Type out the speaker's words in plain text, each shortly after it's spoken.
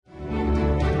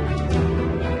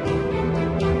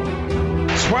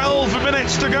12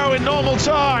 minutes to go in normal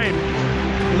time.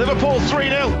 Liverpool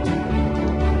 3-0.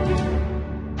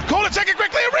 Corner taken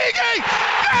quickly, Origi!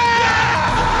 Yeah!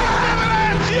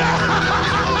 Yeah!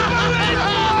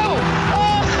 Unbelievable!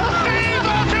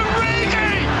 Divock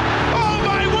Origi! Oh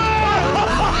my word!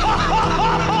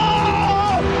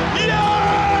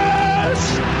 Yes!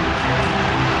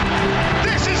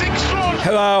 This is extraordinary.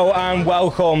 Hello and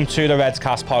welcome to the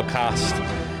Redscast podcast.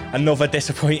 Another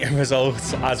disappointing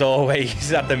result, as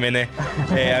always, at the minute.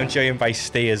 I'm joined by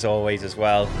Steve, as always, as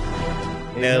well.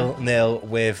 0-0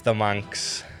 with the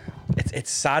Manx.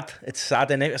 It's sad. It's sad,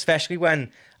 isn't it? Especially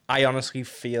when I honestly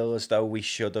feel as though we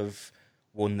should have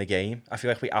won the game. I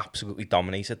feel like we absolutely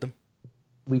dominated them.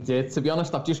 We did. To be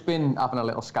honest, I've just been having a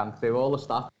little scan through all the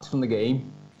stats from the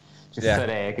game. Just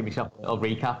to give myself a little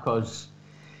recap, because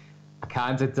I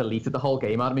kind of deleted the whole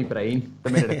game out of my brain the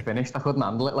minute it finished. I couldn't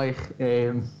handle it.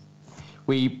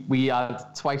 We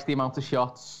had twice the amount of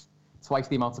shots, twice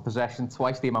the amount of possession,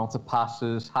 twice the amount of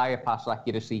passes, higher pass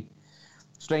accuracy.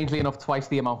 Strangely enough, twice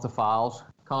the amount of fouls.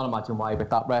 Can't imagine why with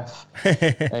that ref.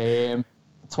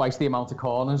 Twice the amount of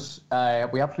corners.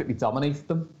 We absolutely dominated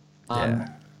them.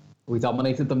 We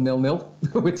dominated them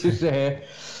 0-0, which is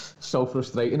so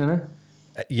frustrating, isn't it?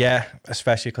 Yeah,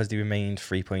 especially because they remained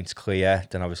 3 points clear.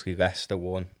 Then obviously Leicester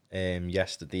won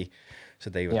yesterday, so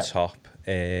they were top.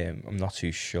 I'm not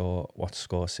too sure what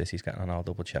score City's getting on. I'll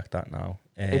double check that now.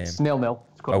 It's 0-0.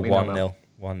 It's 1-0.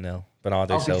 1-0.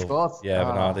 Bernardo Silva. Scored? Yeah,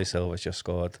 Bernardo Silva's just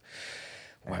scored.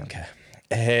 Wanker.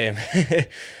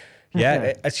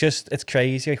 Yeah, it's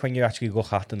crazy when you actually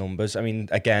look at the numbers. I mean,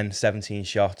 again, 17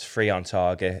 shots, 3 on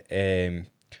target.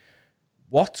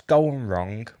 What's going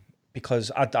wrong?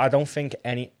 Because I don't think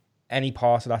any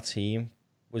part of that team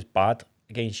was bad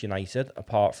against United,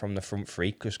 apart from the front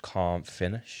three just can't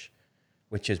finish,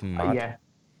 which is mad. Yeah,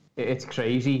 it's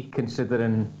crazy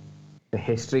considering the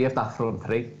history of that front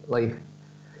three. Like,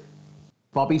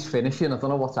 Bobby's finishing, I don't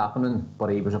know what's happening, but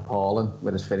he was appalling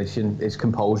with his finishing. His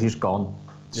composure's gone.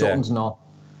 Something's not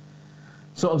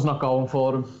going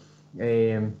for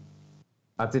him.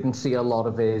 I didn't see a lot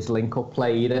of his link-up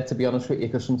play either, to be honest with you,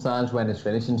 because sometimes when his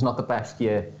finishing's not the best,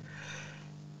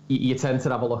 you tend to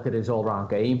have a look at his all-round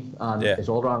game, and his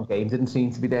all-round game didn't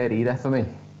seem to be there either for me.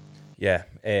 Yeah,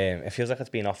 it feels like it's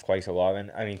been off quite a lot.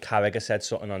 And I mean, Carragher said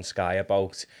something on Sky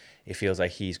about it feels like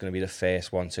he's going to be the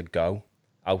first one to go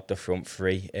out the front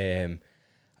three. And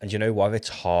you know what? It's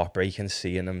heartbreaking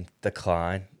seeing him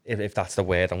decline, if that's the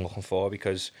word I'm looking for,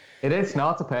 because... It is, no,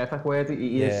 it's a perfect word.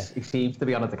 He seems to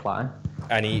be on a decline.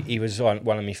 And he was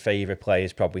one of my favourite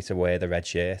players probably to wear the red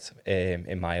shirt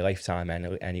in my lifetime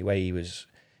anyway.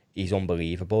 He's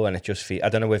unbelievable, and it just feels... I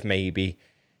don't know if maybe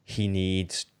he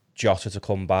needs Jota to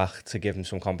come back to give him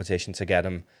some competition to get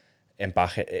him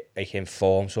back in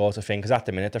form sort of thing, because at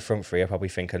the minute the front three are probably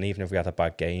thinking even if we had a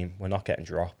bad game, we're not getting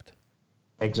dropped.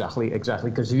 Exactly,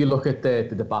 because if you look at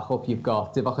the backup, you've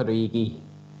got Divock Origi,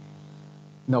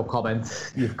 no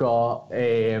comment. You've got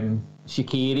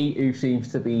Shaqiri, who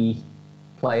seems to be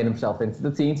playing himself into the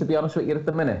team, to be honest with you, at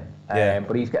the minute.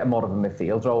 But he's getting more of a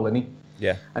midfield role, isn't he?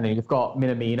 Yeah. And then you've got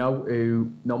Minamino,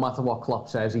 who, no matter what Klopp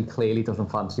says, he clearly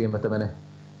doesn't fancy him at the minute.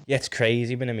 Yeah, it's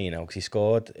crazy, Minamino, because he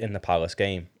scored in the Palace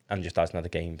game and just hasn't had a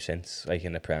game since, like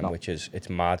in the Prem, which is, it's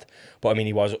mad. But I mean,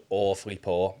 he was awfully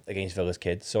poor against Villa's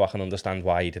kids, so I can understand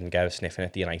why he didn't get a sniff in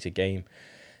at the United game.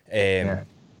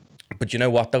 But you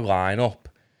know what, the lineup,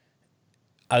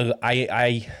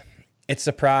 it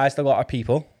surprised a lot of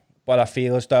people, but I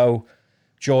feel as though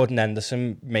Jordan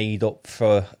Henderson made up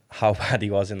for how bad he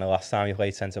was in the last time he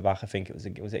played centre back. I think it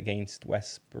was against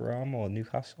West Brom or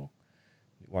Newcastle.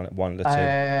 One of the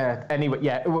two. Anyway,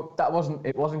 yeah, it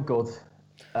wasn't good.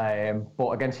 But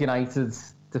against United,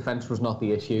 defence was not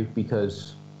the issue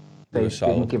because they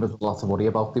didn't give us a lot to worry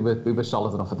about. We were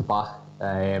solid enough at the back.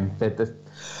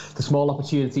 The small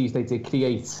opportunities they did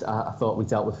create, I thought we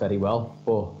dealt with very well.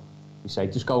 But you say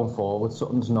just going forward,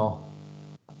 something's not.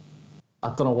 I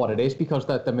don't know what it is, because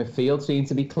the midfield seemed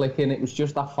to be clicking. It was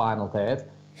just that final third.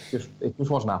 It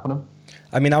just wasn't happening.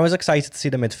 I mean, I was excited to see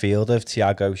the midfield of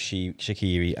Thiago,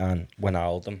 Shaqiri and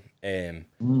Wijnaldum.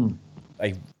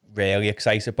 Like, really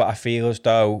excited, but I feel as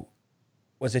though,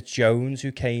 was it Jones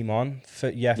who came on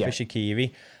for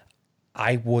Shaqiri?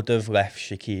 I would have left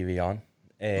Shaqiri on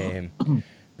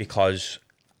because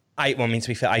to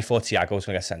be fair, I thought Thiago was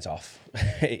going to get sent off.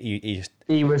 he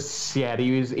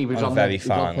was on very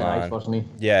fine line, wasn't he?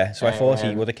 Yeah, so I thought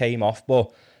he would have came off,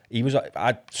 but he was.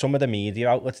 Some of the media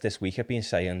outlets this week have been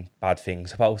saying bad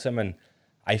things about him, and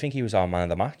I think he was our man of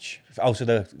the match. Out of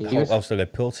the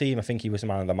Liverpool team, I think he was the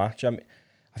man of the match.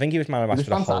 I think he was man of the match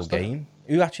for the whole game.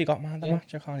 Who actually got man of the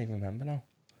match? I can't even remember now.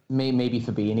 maybe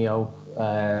Fabinho.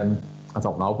 I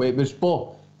don't know. But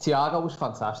Thiago was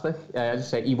fantastic.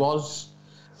 As I say,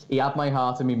 he had my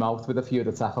heart in my mouth with a few of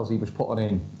the tackles he was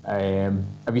putting in.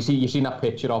 Have you seen that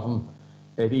picture of him?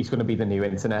 He's going to be the new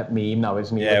internet meme now,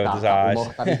 isn't he? Yeah, with his eyes.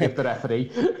 Look that he give the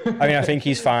referee. I mean, I think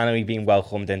he's finally been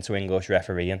welcomed into English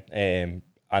refereeing.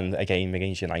 And a game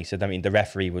against United. I mean, the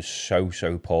referee was so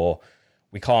poor.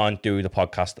 We can't do the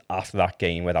podcast after that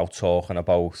game without talking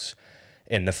about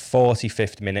in the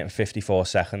 45th minute and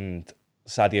 54-second,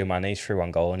 Sadio Mane's through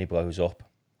on goal and he blows up.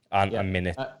 And a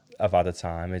minute of added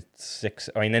time. It's 6.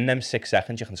 I mean, in them 6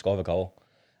 seconds, you can score a goal.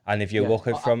 And if you look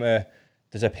at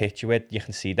there's a picture where you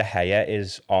can see De Gea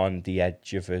is on the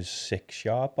edge of his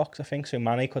 6-yard box, I think. So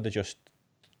Mane could have just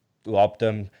lobbed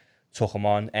him, took him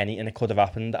on, anything that could have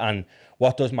happened. And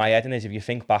what does my head in is, if you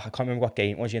think back, I can't remember what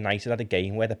game it was. United had a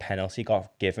game where the penalty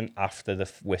got given after the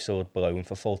whistle had blown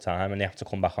for full time and they have to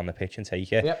come back on the pitch and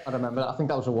take it. Yep, I remember. I think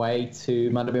that was away to,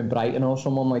 might have been Brighton or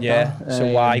someone like that. Yeah, so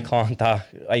why can't that,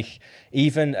 like,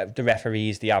 even the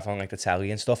referees, they have on like the telly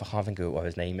and stuff, I can't think of what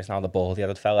his name is now, the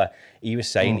baldy-headed fella, he was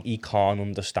saying he can't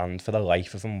understand for the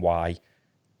life of him why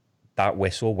that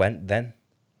whistle went then.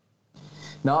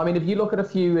 No, I mean, if you look at a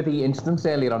few of the incidents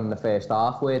earlier on in the first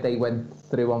half where they went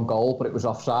through on goal, but it was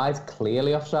offside,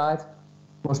 clearly offside,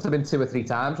 must have been 2 or 3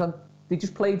 times, and they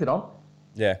just played it on.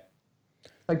 Yeah.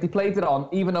 Like, they played it on,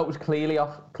 even though it was clearly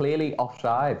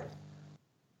offside.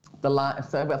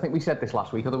 I think we said this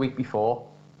last week or the week before.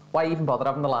 Why even bother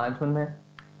having the linesman there?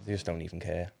 They just don't even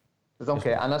care. They don't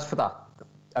care. And as for that,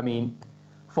 I mean,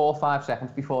 4 or 5 seconds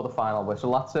before the final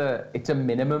whistle, it's a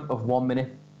minimum of 1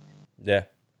 minute. Yeah.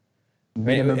 I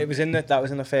mean, it was that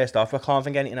was in the first half. I can't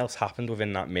think anything else happened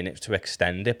within that minute to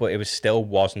extend it, but it still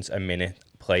wasn't a minute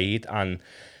played, and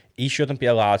he shouldn't be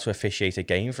allowed to officiate a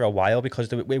game for a while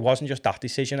because it wasn't just that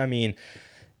decision. I mean,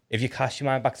 if you cast your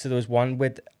mind back to, there was one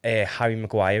with Harry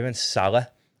Maguire and Salah,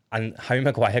 and Harry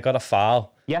Maguire got a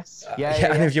foul. Yes, yeah.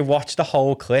 And if you watch the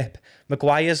whole clip,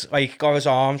 Maguire's like got his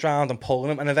arms round and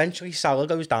pulling him, and eventually Salah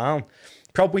goes down.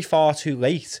 Probably far too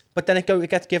late, but then it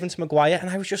gets given to Maguire, and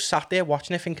I was just sat there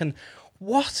watching it thinking,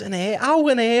 how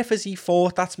on earth has he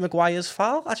thought that's Maguire's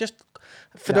foul? I just,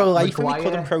 for the life of me,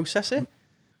 couldn't process it.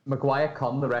 Maguire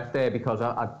conned the ref there because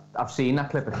I've seen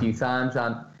that clip a few times,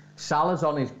 and Salah's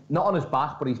not on his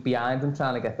back, but he's behind him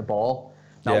trying to get the ball.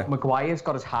 Now, Maguire's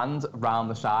got his hand around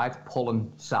the side,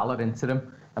 pulling Salah into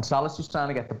him, and Salah's just trying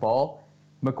to get the ball.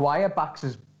 Maguire backs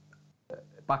his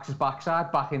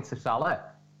backside back into Salah,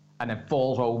 and then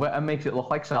falls over and makes it look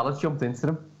like Salah's jumped into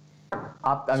them.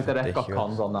 The ref got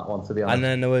cons on that one, to be honest. And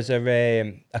then there was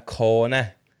a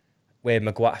corner where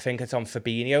Maguire, I think it's on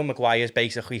Fabinho, Maguire's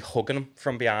basically hugging him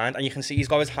from behind, and you can see he's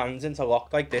got his hands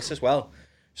interlocked like this as well.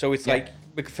 So it's like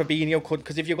Fabinho could,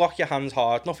 because if you lock your hands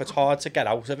hard enough, it's hard to get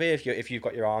out of it if you've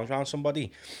got your arms around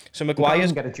somebody. So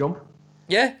Maguire's get a jump.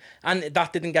 Yeah, and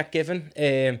that didn't get given.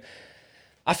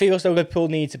 I feel as though Liverpool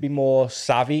need to be more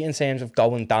savvy in terms of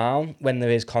going down when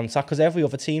there is contact, because every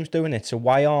other team's doing it, so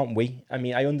why aren't we? I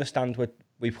mean, I understand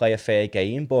we play a fair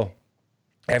game, but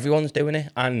everyone's doing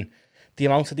it, and the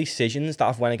amount of decisions that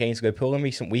have went against Liverpool in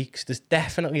recent weeks, there's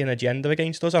definitely an agenda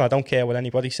against us, and I don't care what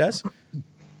anybody says.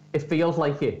 It feels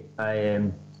like it,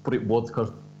 but it would,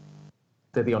 because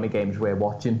they're the only games we're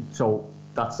watching, so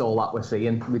that's all that we're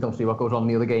seeing. We don't see what goes on in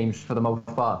the other games for the most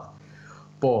part.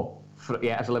 But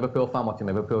as a Liverpool fan watching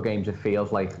Liverpool games, it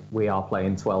feels like we are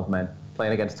playing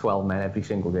against 12 men every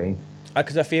single game.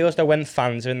 Because I feel as though when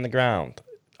fans are in the ground,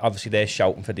 obviously they're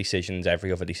shouting for decisions,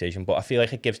 every other decision, but I feel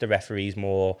like it gives the referees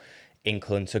more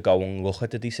inkling to go and look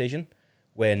at the decision.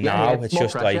 Where now it's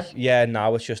just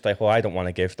like, well, I don't want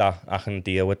to give that. I can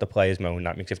deal with the players moaning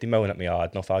at me, because if they're moaning at me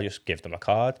hard enough, I'll just give them a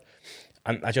card.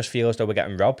 And I just feel as though we're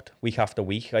getting robbed week after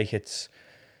week. Like,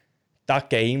 that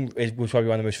game was probably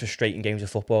one of the most frustrating games of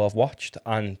football I've watched.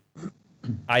 And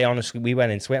I honestly, we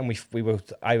went into it and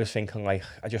I was thinking, like,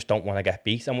 I just don't want to get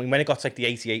beat. And when it got to like the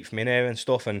 88th minute and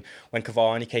stuff, and when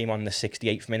Cavani came on the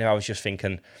 68th minute, I was just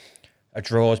thinking, a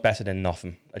draw is better than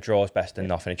nothing. It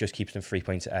just keeps them 3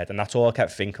 points ahead. And that's all I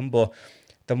kept thinking. But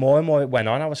the more and more it went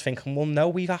on, I was thinking, well, no,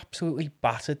 we've absolutely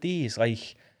battered these.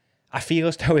 Like, I feel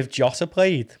as though if Jota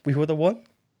played, we would have won.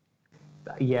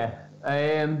 Yeah.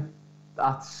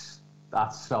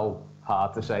 That's so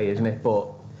hard to say, isn't it? But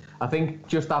I think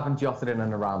just having Jota in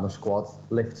and around the squad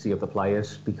lifts the other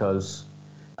players, because,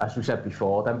 as we said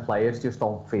before, them players just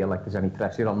don't feel like there's any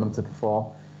pressure on them to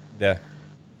perform. Yeah.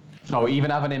 So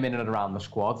even having him in and around the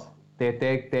squad, they're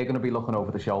going to be looking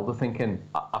over the shoulder thinking,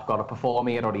 I've got to perform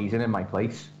here or he's in my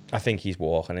place. I think he's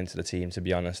walking into the team, to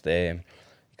be honest,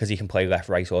 because he can play left,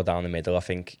 right or down the middle. I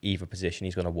think either position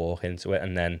he's going to walk into it,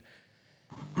 and then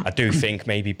I do think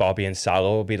maybe Bobby and Salah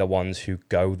will be the ones who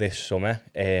go this summer,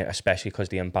 especially because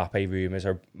the Mbappe rumours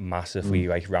are massively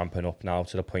like ramping up now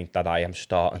to the point that I am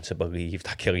starting to believe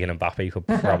that Kylian Mbappe could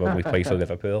probably play for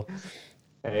Liverpool.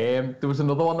 There was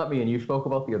another one that me and you spoke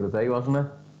about the other day, wasn't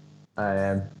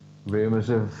it? Rumours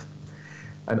of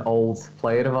an old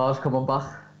player of ours coming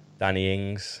back. Danny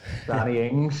Ings.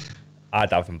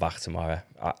 I'd have him back tomorrow.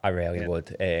 I really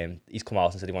would. He's come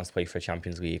out and said he wants to play for a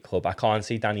Champions League club. I can't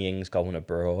see Danny Ings going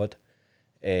abroad.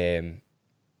 So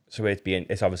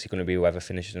it's obviously going to be whoever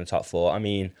finishes in the top 4. I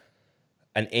mean,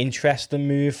 an interesting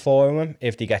move for him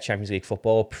if they get Champions League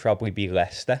football will probably be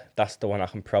Leicester. That's the one I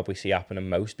can probably see happening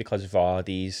most because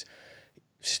Vardy's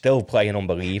still playing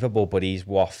unbelievable, but he's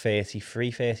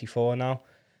 33, 34 now.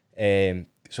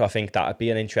 So I think that would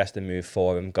be an interesting move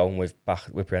for him, going with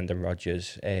Brendan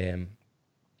Rodgers.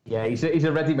 Yeah, he's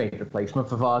a ready-made replacement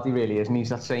for Vardy, really, isn't he? He's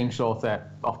that same sort of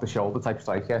off-the-shoulder type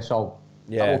striker, so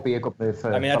that would be a good move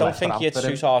for. I mean, I don't think it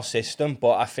suits our system,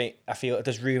 but I feel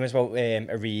there's rumours about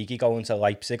Origi going to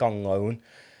Leipzig on loan.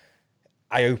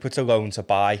 I hope it's a loan to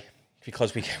buy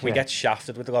because we get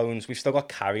shafted with loans. We've still got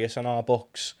Karius on our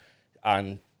books,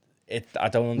 and I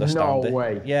don't understand it. No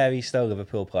way. Yeah, he's still a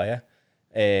Liverpool player.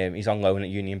 He's on loan at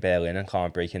Union Berlin and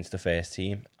can't break into the first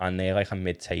team, and they're like a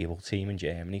mid-table team in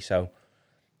Germany. So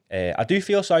I do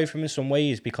feel sorry for him in some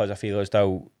ways because I feel as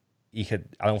though I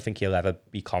don't think he'll ever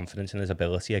be confident in his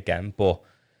ability again, but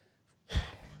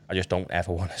I just don't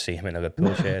ever want to see him in a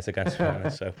Liverpool shirt against him.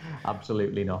 So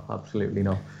Absolutely not.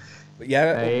 But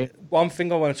yeah, one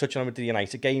thing I want to touch on with the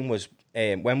United game was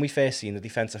when we first seen the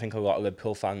defence. I think a lot of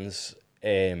Liverpool fans,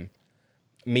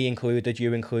 me included,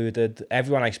 you included,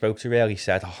 everyone I spoke to really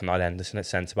said, "Oh, not Henderson at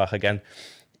centre back again,"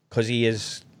 because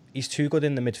he's too good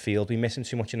in the midfield. We miss him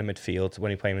too much in the midfield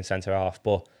when we play him in centre half.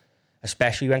 But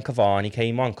especially when Cavani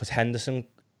came on, because Henderson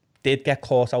did get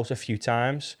caught out a few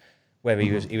times where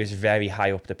he was very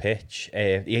high up the pitch.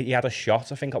 He had a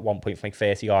shot, I think, at one point from like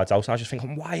 30 yards out, and I was just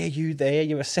thinking, why are you there?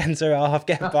 You're a centre half,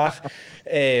 get back.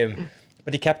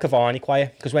 But he kept Cavani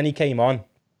quiet, because when he came on,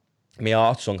 my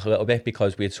heart sunk a little bit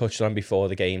because we had touched on before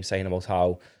the game saying about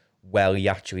how well he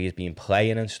actually has been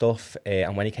playing and stuff.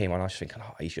 And when he came on, I was thinking,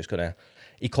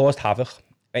 he caused havoc.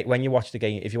 When you watch the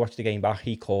game, if you watch the game back,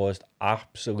 he caused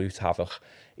absolute havoc.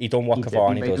 He done what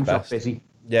Cavani does best. Busy.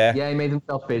 Yeah, he made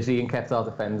himself busy and kept our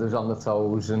defenders on the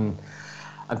toes. And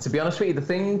to be honest with you, the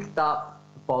thing that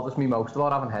bothers me most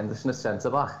about having Henderson as centre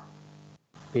back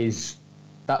is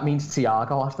that means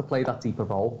Thiago has to play that deeper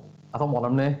role. I don't want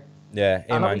him there. Yeah,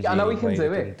 I know he can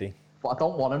do it, but I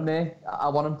don't want him there. I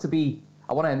want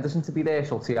Henderson to be there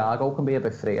so Thiago can be a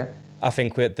bit freer. I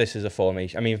think this is a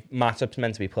formation. I mean, Matip's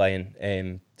meant to be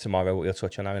playing tomorrow. We'll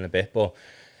touch on that in a bit, but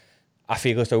I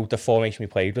feel as though the formation we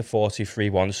played with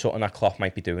 4-2-3-1 something that Klopp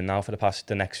might be doing now for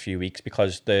the next few weeks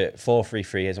because the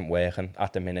 4-3-3 isn't working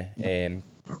at the minute. And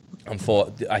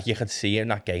you could see in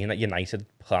that game that United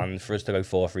planned for us to go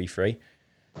 4-3-3.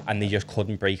 And they just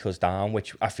couldn't break us down,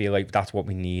 which I feel like that's what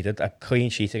we needed. A clean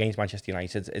sheet against Manchester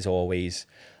United is always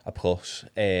a plus,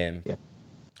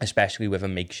 especially with a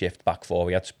makeshift back four.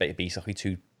 We had basically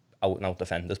 2 out-and-out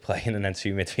defenders playing and then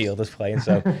 2 midfielders playing.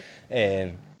 So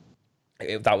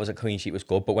that was a clean sheet was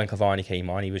good. But when Cavani came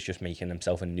on, he was just making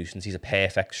himself a nuisance. He's a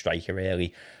perfect striker,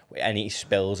 really. Any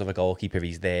spills of a goalkeeper,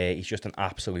 he's there. He's just an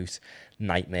absolute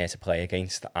nightmare to play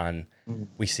against. And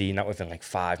we seen that within like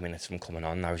 5 minutes from coming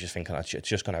on. I was just thinking, it's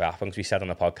just going to happen. Because we said on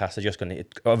the podcast,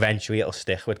 eventually it'll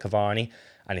stick with Cavani.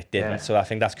 And it didn't. Yeah. So I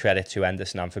think that's credit to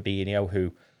Henderson and Fabinho,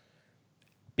 who,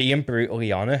 being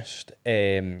brutally honest,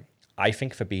 I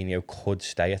think Fabinho could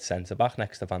stay at centre-back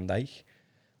next to Van Dijk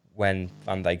when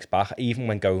Van Dijk's back, even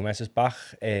when Gomez is back.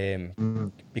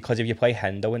 Because if you play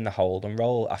Hendo in the holding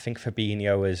role, I think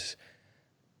Fabinho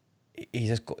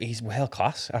he's world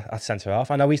class at centre half.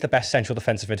 I know he's the best central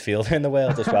defensive midfielder in the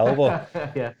world as well,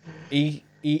 but yeah. he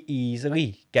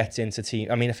easily gets into team.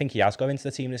 I mean, I think he has got into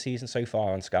the team this season so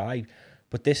far on Sky,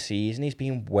 but this season he's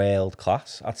been world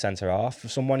class at centre half. For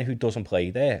someone who doesn't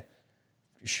play there,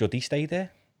 should he stay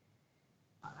there?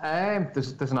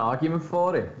 There's an argument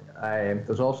for it.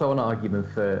 There's also an argument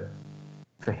for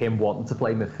him wanting to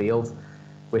play midfield,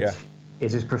 which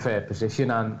is his preferred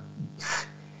position. And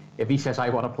if he says, I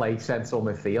want to play central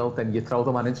midfield, then you throw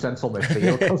the man in central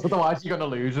midfield, because otherwise you're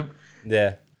going to lose him.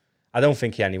 Yeah. I don't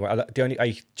think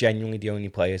the only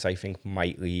players I think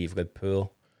might leave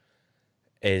Liverpool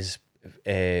is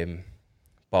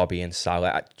Bobby and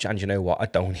Salah. And you know what? I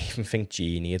don't even think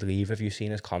Gini would leave. Have you seen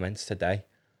his comments today?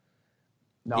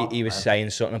 No, he was saying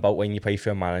something about when you play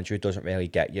for a manager who doesn't really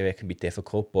get you, it can be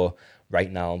difficult. But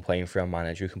right now, I'm playing for a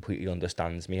manager who completely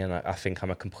understands me, and I think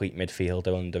I'm a complete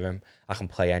midfielder under him. I can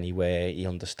play anywhere. He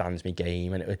understands my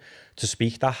game, and to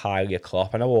speak that highly of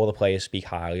Klopp, I know all the players speak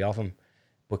highly of him,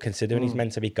 but considering he's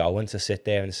meant to be going to sit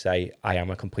there and say, I am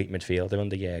a complete midfielder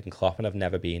under Jurgen Klopp, and I've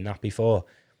never been that before,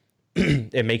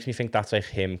 it makes me think that's like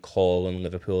him calling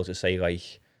Liverpool to say,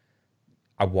 like,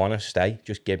 I want to stay,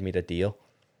 just give me the deal.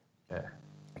 Yeah.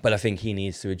 But I think he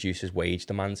needs to reduce his wage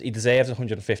demands. He deserves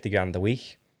 150 grand a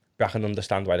week, but I can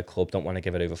understand why the club don't want to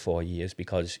give it over 4 years,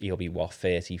 because he'll be,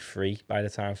 33 by the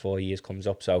time 4 years comes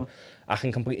up. So I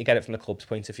can completely get it from the club's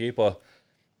point of view, but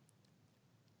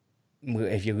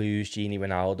if you lose Gini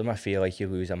Wijnaldum, I feel like you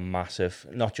lose a massive,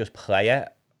 not just player,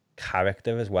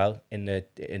 character as well in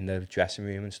the dressing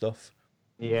room and stuff.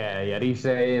 Yeah, he's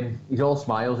all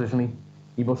smiles, isn't he?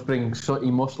 He must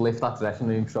lift that dressing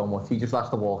room so much. He just has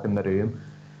to walk in the room,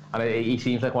 and he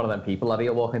seems like one of them people that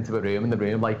he'll walk into a room and the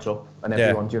room lights up, and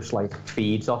everyone just like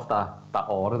feeds off that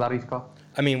aura that he's got.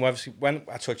 I mean, obviously, when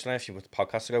I touched on it a few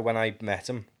podcasts ago, when I met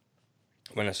him,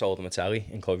 when I sold him a telly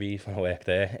in Covey when I worked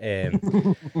there,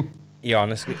 he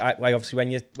honestly, obviously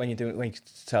when you're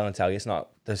selling a telly, it's not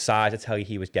the size of telly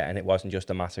he was getting. It wasn't just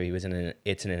a matter he was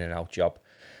it's an in and out job.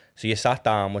 So you sat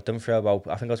down with them for about,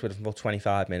 I think I was with him for about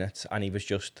 25 minutes, and he was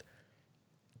just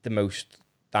the most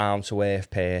down to earth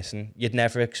person you'd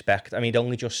never expect. I mean, he'd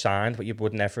only just signed, but you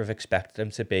would never have expected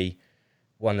him to be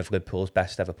one of Liverpool's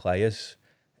best ever players.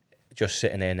 Just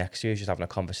sitting there next to you, just having a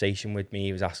conversation with me.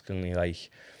 He was asking me like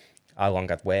how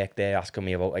long I'd worked there, asking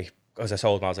me about like, because I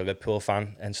told him I was a Liverpool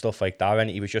fan and stuff like that, and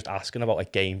he was just asking about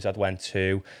like games I'd went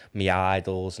to, me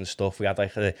idols and stuff. We had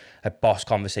like a boss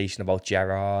conversation about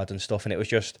Gerrard and stuff, and it was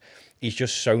just, he's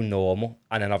just so normal.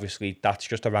 And then obviously that's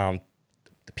just around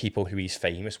the people who he's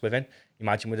famous within.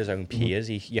 Imagine with his own peers,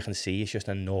 you can see he's just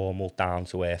a normal, down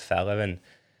to earth fella, and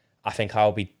I think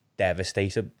I'll be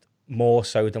devastated more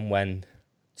so than when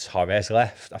Torres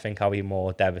left. I think I'll be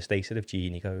more devastated if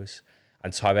Gini goes.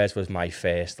 And Torres was my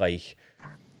first like.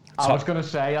 I was going to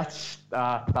say that's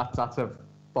a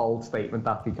bold statement,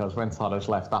 that, because when Torres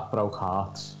left, that broke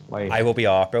hearts. Like, I will be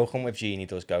heartbroken if Gini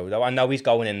does go, though. I know he's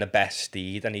going in the best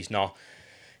steed, and he's not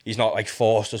like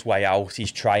forced his way out.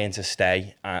 He's trying to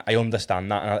stay. I understand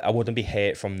that, and I wouldn't be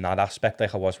hurt from that aspect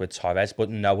like I was with Torres. But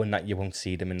knowing that you won't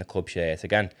see them in the club shirt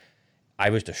again, I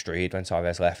was destroyed when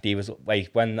Torres left. He was like,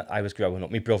 when I was growing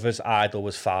up, my brother's idol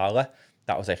was Fowler.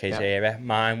 That was like his era.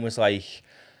 Mine was like,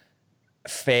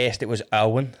 first it was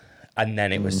Owen, and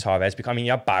then it was Torres. Because I mean,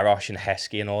 you had Barosh and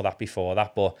Heskey and all that before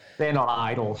that, but they're not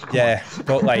idols.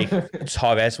 But like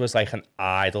Torres was like an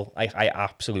idol. Like I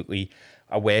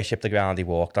worshipped the ground he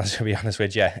walked on, to be honest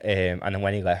with you. And then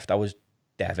when he left, I was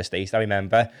devastated. I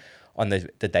remember on the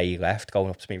day he left, going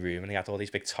up to my room, and he had all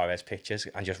these big Torres pictures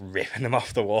and just ripping them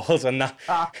off the walls and that.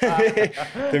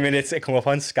 The minute it come up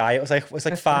on Sky, it was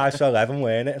like 5 to 11,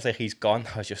 weren't it? It's like he's gone.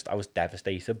 I was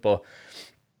devastated. But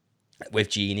with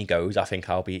Gini goes, I think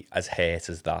I'll be as hurt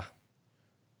as that.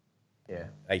 Yeah.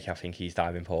 Like, I think he's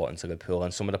that important to Liverpool.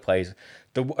 And some of the players,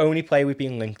 the only player we've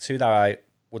been linked to that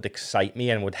would excite me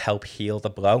and would help heal the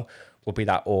blow would be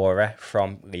that Aura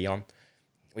from Lyon.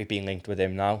 We've been linked with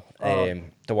him now.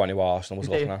 The one who Arsenal was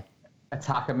looking at.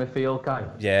 Attacking midfield guy.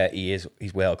 Yeah, he is.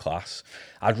 He's world class.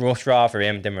 I'd much rather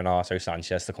him than Renato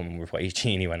Sanchez to come and replace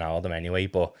Gini Wijnaldum anyway.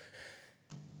 But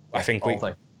I think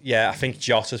I think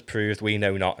Jota's proved we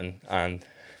know nothing, and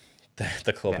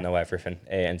the club know everything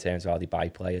in terms of how they buy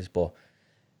players. But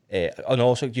and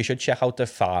also you should check out the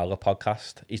Fowler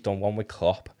podcast. He's done one with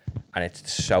Klopp, and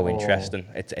it's so interesting.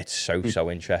 It's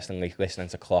so interesting, like listening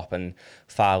to Klopp, and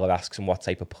Fowler asks him what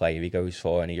type of player he goes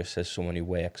for, and he just says someone who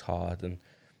works hard, and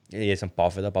he isn't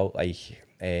bothered about like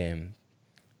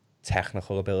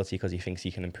technical ability because he thinks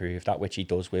he can improve that, which he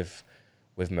does with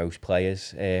most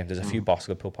players. There's a few Boss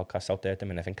Liverpool podcasts out there. I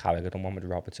mean, I think Carragher done one with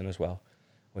Robertson as well,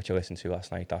 which I listened to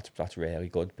last night. That's really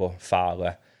good. But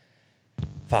Fowler's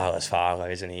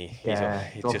Fowler, isn't he?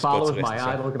 Fowler was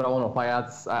my idol growing up.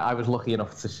 I was lucky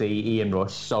enough to see Ian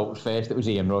Rush. So first it was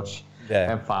Ian Rush,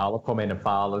 and Fowler come in, and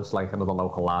Fowler's like another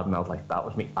local lad, and I was like, that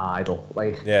was my idol.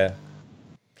 Like, yeah.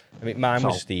 I mean, mine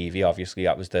was Stevie. Obviously,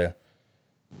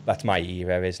 that's my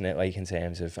era, isn't it? Like in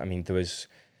terms of, I mean, there was.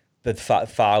 But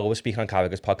Fowler was speaking on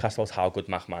Carragher's podcast about how good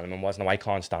McManaman was. Now, I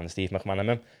can't stand Steve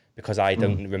McManaman because I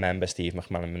don't remember Steve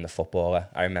McManaman the footballer.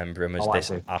 I remember him as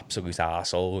this absolute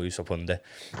arsehole who's up under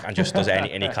and just does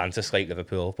any can to slate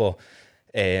Liverpool. But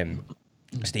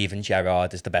Steven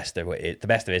Gerrard is the best there is, the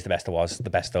best there was,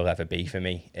 the best there'll ever be for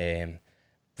me.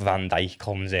 Van Dijk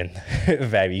comes in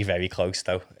very, very close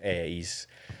though. He's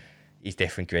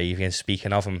different gravy. And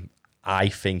speaking of him, I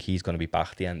think he's going to be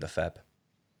back the end of Feb.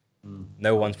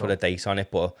 No one's put a date on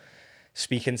it, but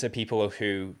speaking to people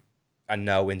who I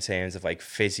know in terms of like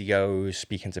physios,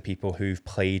 speaking to people who've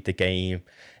played the game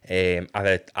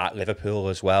at Liverpool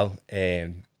as well,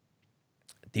 they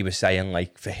were saying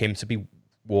like for him to be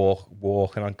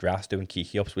walking on grass doing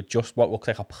kiki ups with just what looks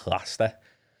like a plaster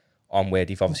on where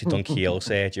they've obviously done keel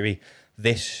surgery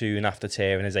this soon after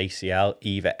tearing his ACL,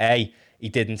 either A, he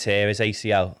didn't tear his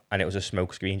ACL and it was a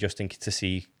smokescreen just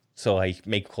to like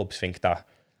make clubs think that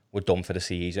we're done for the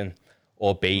season,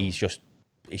 or B, he's just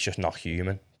not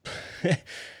human.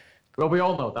 Well, we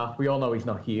all know that. We all know he's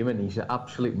not human. He's an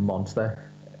absolute monster.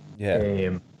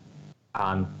 Yeah.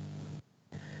 And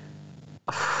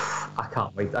I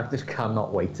can't wait. I just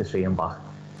cannot wait to see him back.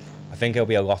 I think it'll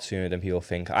be a lot sooner than people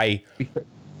think.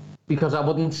 Because I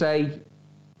wouldn't say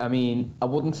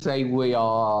we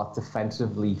are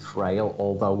defensively frail,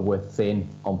 although we're thin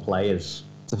on players.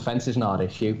 Defence is not an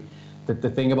issue. The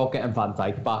thing about getting Van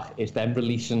Dijk back is then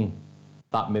releasing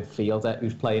that midfielder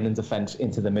who's playing in defence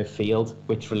into the midfield,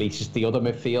 which releases the other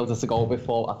midfielders to go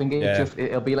before. I think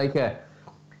it'll be like a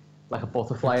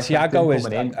butterfly. Thiago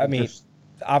is.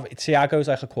 Thiago's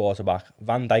like a quarterback.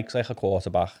 Van Dijk's like a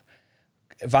quarterback.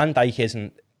 Van Dijk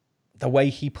isn't the way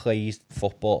he plays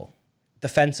football.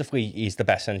 Defensively, he's the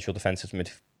best central defensive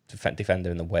defender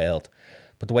in the world.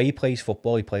 But the way he plays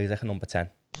football, he plays like a number 10.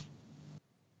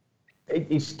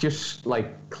 He's just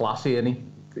like classy, isn't he?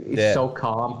 He's so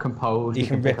calm, composed. He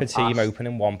can rip a team open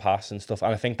in one pass and stuff.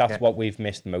 And I think that's what we've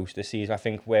missed most this season. I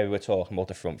think where we were talking about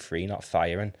the front three not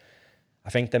firing, I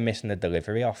think they're missing the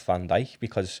delivery off Van Dijk,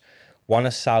 because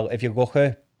if you look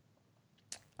at,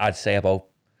 I'd say about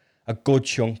a good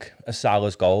chunk of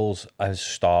Salah's goals has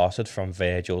started from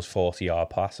Virgil's 40-yard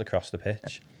pass across the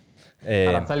pitch.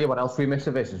 And I'll tell you what else we miss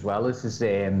of this as well is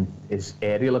his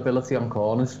aerial ability on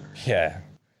corners. Yeah.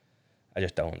 I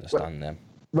just don't understand them.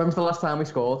 When was the last time we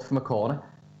scored from a corner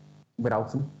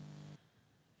without him?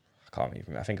 I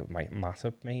think it might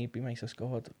have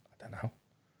scored. I don't know.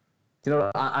 Do you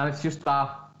know? And it's just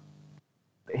that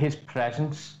his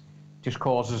presence just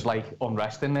causes like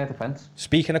unrest in their defence.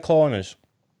 Speaking of corners,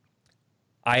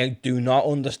 I do not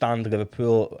understand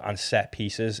Liverpool and set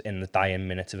pieces in the dying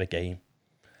minutes of a game.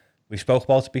 We spoke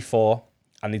about it before,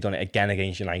 and they've done it again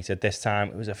against United. This time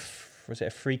it was was it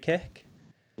a free kick?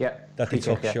 Yeah, that he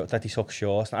took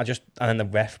short, and then the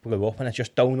ref blew up, and I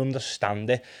just don't understand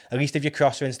it. At least if you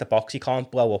cross her into the box, you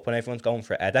can't blow up when everyone's going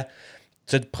for a header.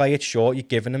 To play it short, you're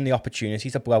giving them the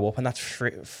opportunity to blow up, and that's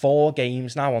 4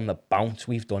 games now on the bounce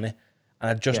we've done it,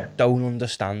 and I just don't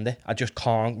understand it. I just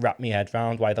can't wrap my head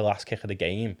around why the last kick of the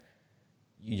game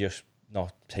you're just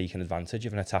not taking advantage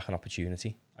of an attacking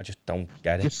opportunity. I just don't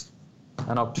get it. Just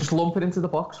lump it into the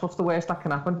box. What's the worst that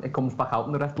can happen? It comes back out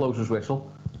and the ref blows his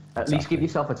whistle. At least give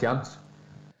yourself a chance.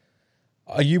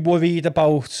 Are you worried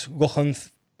about looking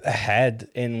ahead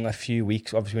in a few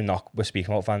weeks? Obviously, we're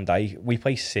speaking about Van Dijk. We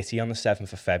play City on the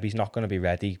 7th of Feb. He's not going to be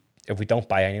ready. If we don't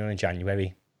buy anyone in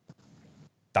January,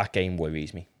 that game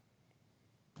worries me.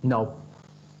 No.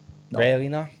 Really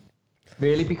not?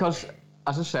 Really, because,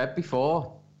 as I said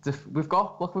before, we've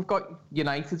got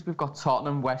United, we've got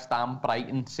Tottenham, West Ham,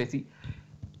 Brighton, City.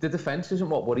 The defence isn't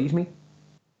what worries me.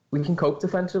 We can cope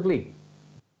defensively.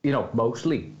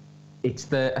 Mostly. It's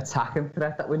the attacking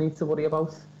threat that we need to worry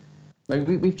about. Like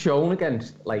we've shown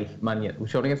against Man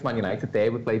United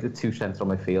there, we played with 2 central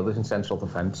midfielders in central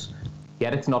defence.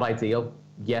 Yet it's not ideal.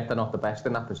 Yet they're not the best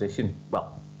in that position.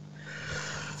 Well,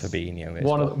 Fabinho is.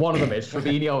 One of them is.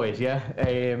 Fabinho is,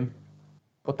 yeah.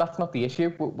 But that's not the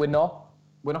issue. We're not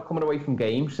coming away from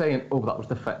games saying, "Oh, that was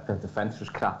the defence was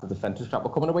crap. The defence was crap."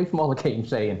 We're coming away from all the games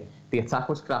saying the attack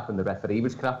was crap and the referee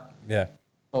was crap. Yeah.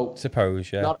 So,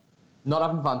 suppose, yeah. Not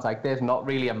having Van Dijk there's not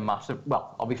really a massive...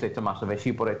 Well, obviously it's a massive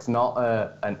issue, but it's not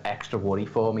an extra worry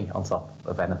for me on top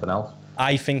of anything else.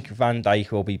 I think Van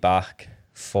Dijk will be back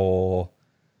for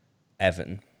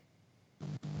Everton.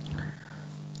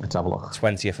 Let's have a look.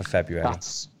 20th of February.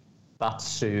 That's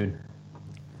soon.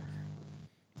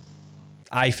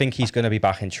 I think he's going to be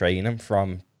back in training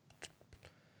from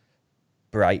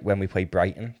when we played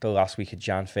Brighton, the last week of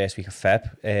Jan, first week of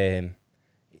Feb.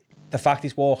 The fact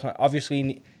he's walking,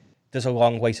 obviously there's a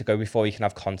long way to go before he can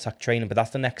have contact training, but that's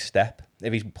the next step.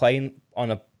 If he's playing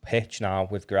on a pitch now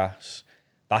with grass,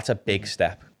 that's a big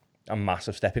step, a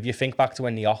massive step. If you think back to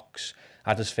when the Ox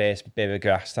had his first bit of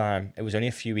grass time, it was only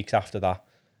a few weeks after that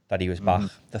he was back.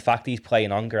 The fact he's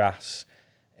playing on grass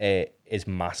is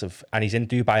massive, and he's in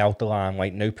Dubai out the line,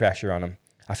 like no pressure on him.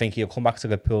 I think he'll come back to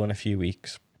Liverpool in a few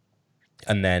weeks,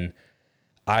 and then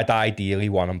I'd ideally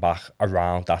want him back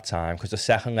around that time because the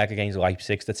second leg against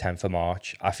Leipzig's the 10th of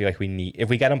March. I feel like if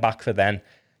we get him back for then,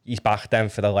 he's back then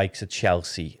for the likes of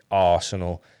Chelsea,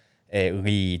 Arsenal,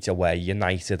 Leeds away,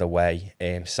 United away,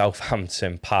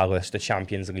 Southampton, Palace, the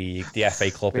Champions League, the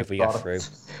FA Cup if we get through.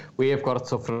 We have got a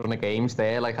tough run of games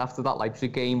there. Like after that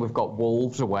Leipzig game, we've got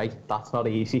Wolves away. That's not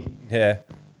easy. Yeah.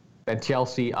 Then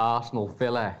Chelsea, Arsenal,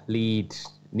 Villa, Leeds,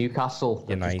 Newcastle,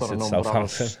 United,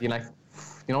 Southampton. United.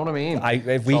 You know what I mean?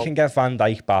 If we can get Van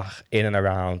Dijk back in and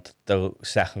around the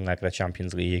second leg of the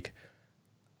Champions League,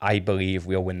 I believe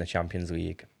we'll win the Champions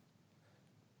League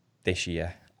this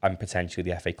year and potentially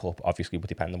the FA Cup. Obviously, will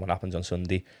depend on what happens on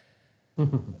Sunday.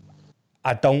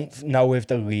 I don't know if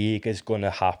the league is going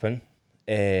to happen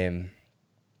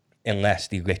unless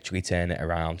they literally turn it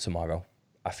around tomorrow.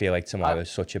 I feel like tomorrow is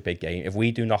such a big game. If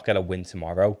we do not get a win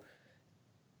tomorrow,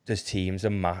 there's teams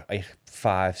like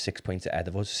 5-6 points ahead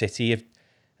of us. City,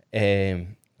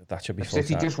 that should be full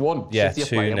City time. just won. Yeah, City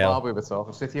are playing 2-0. while we were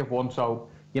talking. City have won, so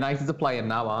United are playing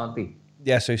now, aren't they?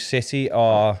 Yeah, so City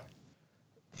are...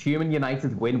 Assuming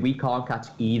United win, we can't catch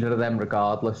either of them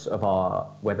regardless of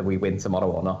whether we win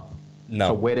tomorrow or not. No.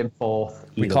 So we're in fourth.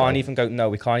 We can't even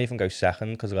go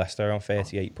second because Leicester are on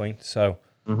 38 points. So,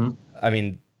 I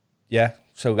mean, yeah.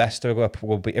 So Leicester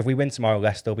will be, if we win tomorrow,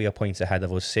 Leicester will be a point ahead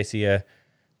of us. City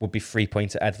will be 3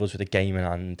 points ahead of us with a game in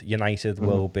hand. United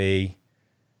will be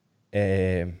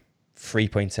 3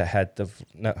 points ahead of...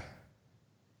 No.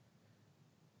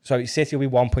 So City will be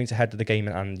 1 point ahead of the game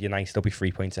and United will be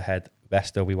 3 points ahead.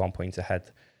 Leicester will be 1 point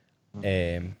ahead.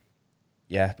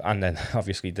 Yeah, and then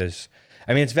obviously there's...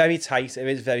 I mean, it's very tight. It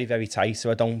is very, very tight.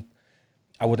 So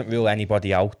I wouldn't rule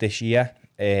anybody out this year.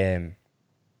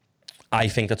 I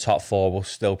think the top four will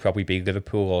still probably be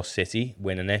Liverpool or City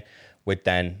winning it, with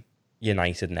then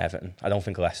United and Everton. I don't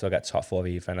think Leicester will get top four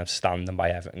either, and I'm standing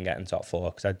by Everton getting top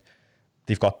four because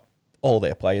they've got all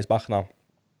their players back now.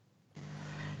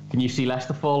 Can you see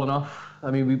Leicester falling off?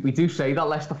 I mean, we do say that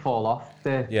Leicester fall off.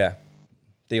 Yeah,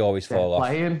 they always fall off.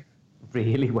 Playing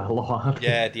really well, aren't they?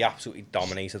 Yeah, they absolutely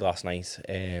dominated last night.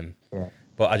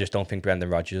 But I just don't think Brendan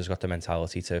Rodgers has got the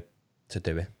mentality to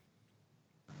do it.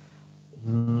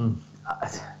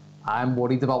 I'm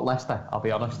worried about Leicester, I'll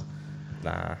be honest.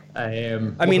 Nah.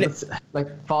 I mean, it's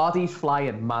like Vardy's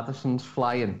flying, Maddison's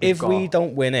flying. If we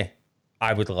don't win it,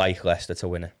 I would like Leicester to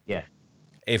win it. Yeah.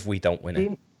 If we don't win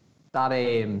it. That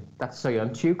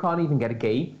Soyuncu can't even get a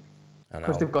game.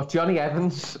 Because they've got Johnny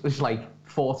Evans, who's like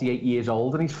 48 years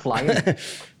old and he's flying.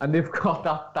 And they've got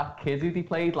that kid who they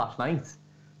played last night.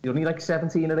 He's only like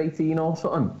 17 or 18 or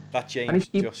something. That James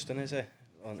Justin, is it?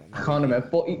 Oh, no, I can't remember.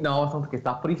 But no, I don't think it's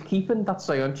that. But he's keeping that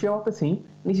Soyuncu off the team.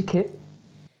 And he's a kid.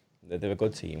 They're a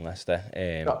good team, Leicester.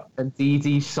 And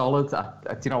DD's solid.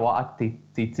 Do you know what?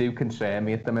 They do concern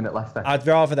me at the minute, Leicester. I'd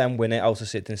rather them win it out of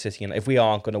City. And if we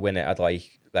aren't going to win it, I'd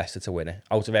like Leicester to win it.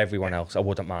 Out of everyone else, I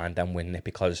wouldn't mind them winning it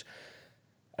because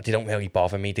they don't really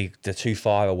bother me. They're too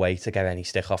far away to get any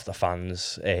stick off the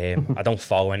fans. I don't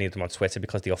follow any of them on Twitter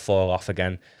because they'll fall off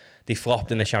again. They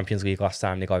flopped in the Champions League last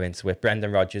time they got into it.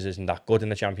 Brendan Rodgers isn't that good in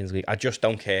the Champions League. I just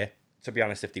don't care, to be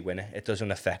honest, if they win it. It doesn't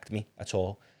affect me at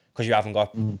all because you haven't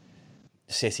got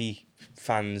City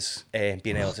fans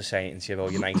being able to say it and say, oh,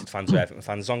 United fans or Everton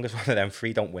fans. As long as one of them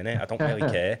three don't win it, I don't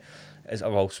really care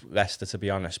about Leicester, to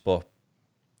be honest, but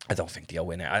I don't think they'll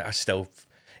win it. I still...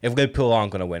 If Liverpool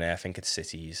aren't going to win it, I think it's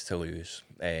City's to lose.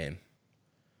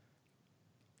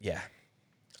 Yeah.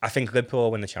 I think Liverpool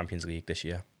will win the Champions League this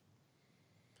year.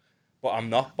 But I'm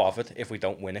not bothered if we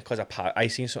don't win it, because I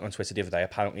seen something on Twitter the other day.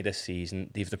 Apparently this season,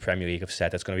 the Premier League have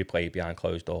said it's going to be played behind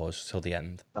closed doors till the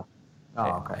end.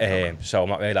 Oh, okay. So I'm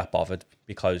not really that bothered,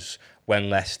 because when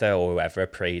Leicester or whoever are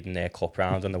parading their cup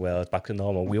round and the world's back to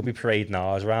normal, we'll be parading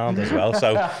ours round as well.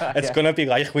 So it's going to be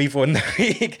like we've won the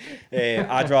league.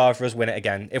 I'd rather us win it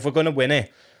again. If we're going to win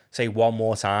it, say one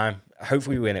more time,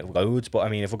 hopefully we win it loads, but I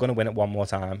mean, if we're going to win it one more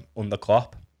time under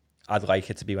Klopp, I'd like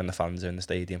it to be when the fans are in the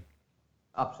stadium.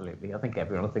 Absolutely. I think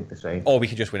everyone will think the same. Or we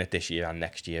could just win it this year and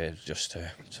next year just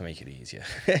to make it easier.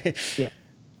 Yeah.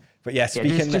 But yeah,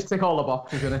 speaking... just tick all the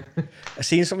boxes, innit? I've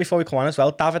seen something before we come on as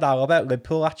well. David Alaba,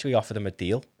 Liverpool actually offered him a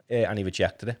deal and he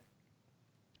rejected it.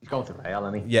 He's going to Real,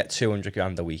 isn't he? Yeah, 200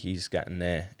 grand a week he's getting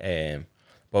there.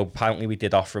 But apparently we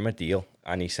did offer him a deal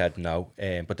and he said no.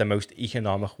 But the most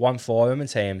economic one for him in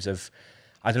terms of...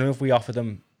 I don't know if we offered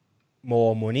him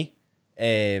more money,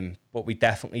 but we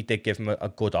definitely did give him a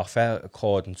good offer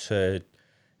according to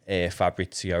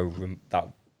Fabrizio. I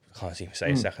can't even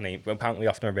say his second name, but apparently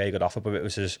offered him a very good offer, but it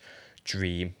was his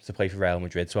dream to play for Real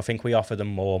Madrid. So I think we offered him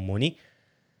more money,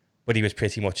 but he was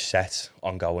pretty much set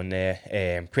on going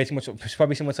there. Pretty much,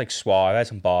 probably similar to like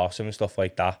Suarez and Barca and stuff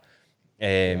like that.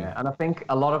 And I think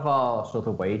a lot of our sort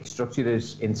of wage structure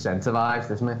is incentivized,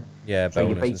 isn't it? Yeah, so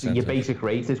your basic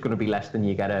rate is going to be less than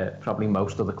you get at probably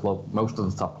most of the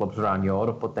top clubs around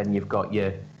Europe. But then you've got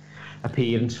your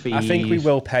appearance fees. I think we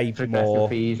will pay more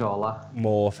fees, all that.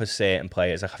 More for certain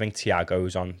players. Like I think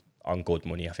Thiago's on good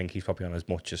money. I think he's probably on as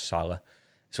much as Salah.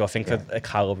 So I think for the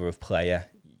caliber of player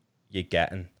you're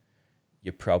getting,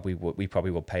 we probably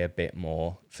will pay a bit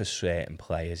more for certain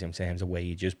players in terms of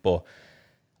wages. But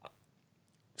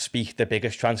the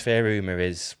biggest transfer rumour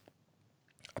is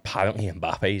apparently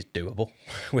Mbappe is doable,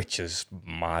 which is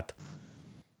mad.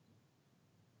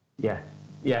 Yeah.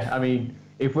 I mean,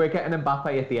 if we're getting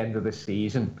Mbappe at the end of this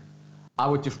season, I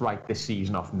would just write this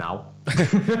season off now.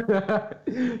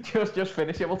 just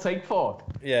finish it. We'll take fourth.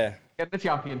 Yeah. Get the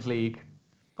Champions League.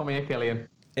 Come here, Kylian.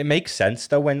 It makes sense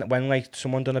though when like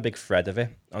someone done a big thread of it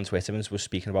on Twitter and was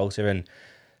speaking about it, and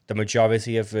the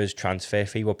majority of his transfer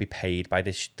fee would be paid by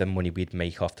the money we'd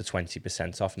make off the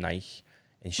 20% off Nike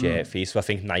in shirt fees. So I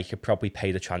think Nike could probably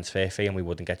pay the transfer fee and we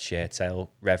wouldn't get shirt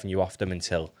sale revenue off them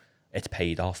until it's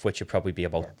paid off, which would probably be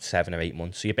about 7 or 8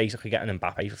 months. So you're basically getting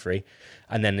Mbappe for free.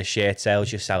 And then the shirt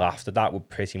sales you sell after that would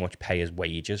pretty much pay his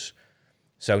wages.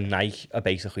 So Nike are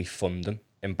basically funding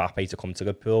Mbappe to come to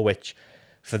Liverpool, which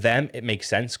for them, it makes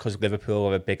sense because Liverpool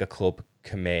are a bigger club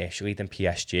commercially than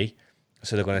PSG.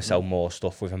 So they're going to sell more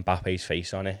stuff with Mbappe's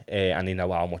face on it. And they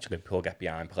know how much Liverpool get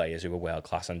behind players who are world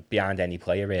class and behind any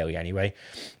player really anyway.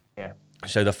 Yeah.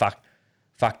 So the fact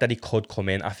that he could come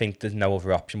in, I think there's no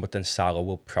other option, but then Salah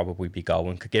will probably be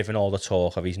going, given all the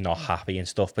talk of he's not happy and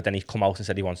stuff, but then he's come out and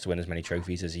said he wants to win as many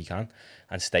trophies as he can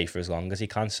and stay for as long as he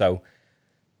can. So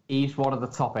he's one of the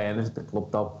top earners at the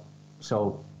club though.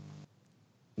 So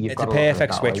it's a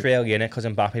perfect switch really, isn't it? Because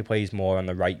Mbappe plays more on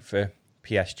the right for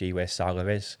PSG where Salah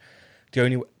is. The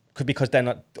only because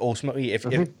then ultimately if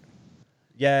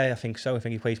yeah, I think so. I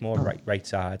think he plays more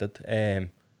right-sided. I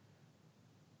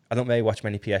don't really watch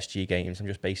many PSG games. I'm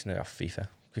just basing it off FIFA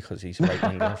because he's right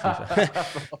winger on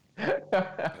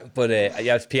FIFA. But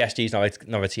yeah, PSG's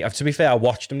not a team. To be fair, I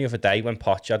watched them the other day when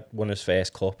Poch had won his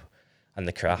first cup, and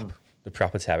the crap, the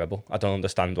proper terrible. I don't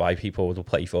understand why people would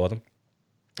play for them.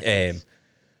 They're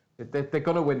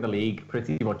going to win the league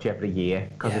pretty much every year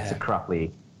because it's a crap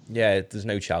league. Yeah, there's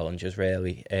no challenges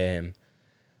really.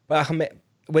 But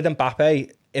with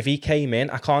Mbappe, if he came in,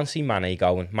 I can't see Mane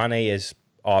going. Mane is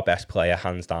our best player,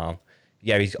 hands down.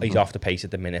 Yeah, he's off the pace at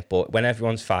the minute, but when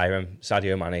everyone's firing,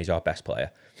 Sadio Mane is our best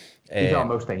player. He's our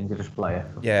most dangerous player,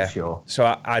 for sure.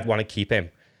 So I'd want to keep him.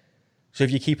 So if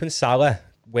you're keeping Salah,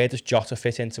 where does Jota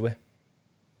fit into it?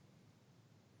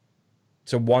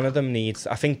 So one of them needs...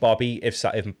 I think Bobby, if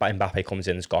Mbappe comes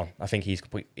in, is gone. I think he's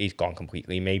gone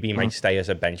completely. Maybe he might stay as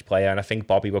a bench player, and I think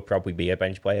Bobby will probably be a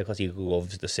bench player because he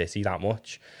loves the city that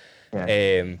much.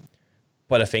 Yeah.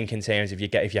 But I think in terms of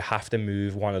if you have to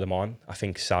move one of them on, I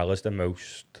think Salah's the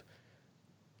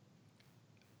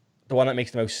one that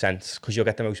makes the most sense because you'll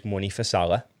get the most money for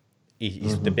Salah.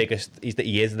 He's the biggest.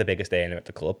 He is the biggest earner at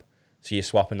the club. So you're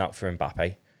swapping that for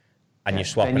Mbappe, and you're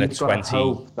swapping at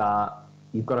 20.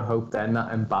 You've got to hope then that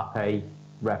Mbappe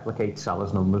replicates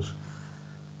Salah's numbers,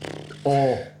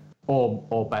 or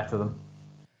better them.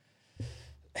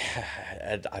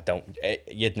 I don't.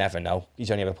 You'd never know.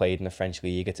 He's only ever played in the French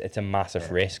league. It's a massive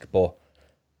risk, but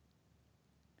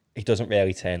he doesn't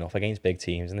really turn up against big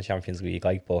teams in the Champions League.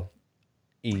 But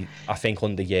I think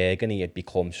under Jurgen he had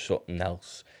become something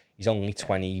else. He's only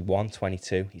 21,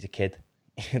 22. He's a kid.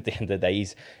 At the end of the day,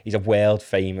 he's a world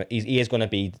famous. He's going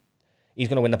to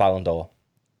win the Ballon d'Or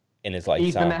in his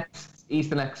lifetime. He's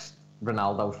the next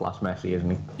Ronaldo/Messi, isn't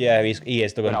he? Yeah, he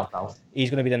is the one. He's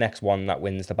going to be the next one that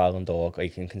wins the Ballon d'Or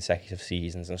like in consecutive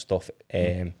seasons and stuff.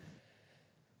 Maybe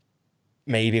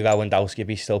Lewandowski will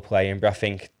be still playing, but I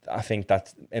think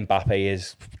that Mbappe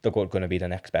is going to be the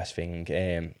next best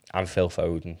thing. And Phil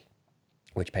Foden,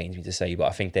 which pains me to say, but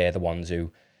I think they're the ones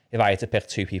who, if I had to pick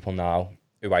two people now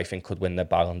who I think could win the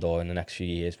Ballon d'Or in the next few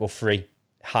years, well, three: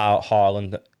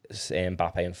 Haaland,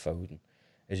 Mbappe, and Foden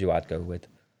is who I'd go with.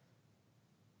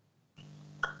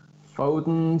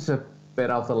 Foden's a bit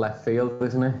out of left field,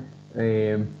 isn't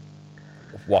he?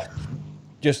 What?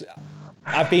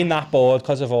 I've been that bored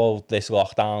because of all this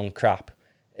lockdown crap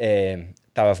that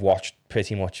I've watched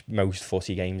pretty much most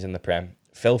footy games in the Prem.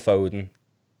 Phil Foden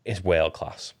is world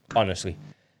class, honestly.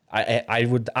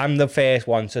 I'm the first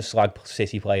one to slag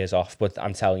City players off, but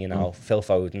I'm telling you now, Phil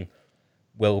Foden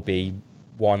will be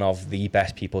one of the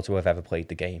best people to have ever played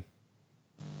the game.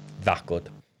 That good.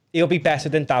 He'll be better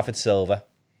than David Silva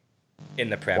in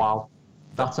the Prem. Wow,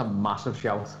 that's a massive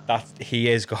shout. He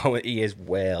is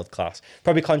world class.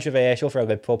 Probably controversial for a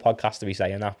Liverpool podcast to be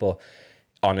saying that, but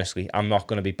honestly, I'm not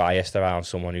going to be biased around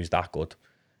someone who's that good.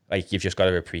 Like, you've just got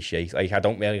to appreciate. Like, I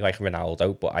don't really like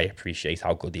Ronaldo, but I appreciate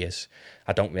how good he is.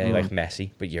 I don't really like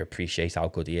Messi, but you appreciate how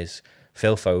good he is.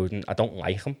 Phil Foden, I don't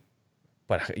like him,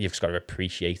 but you've just got to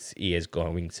appreciate he is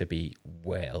going to be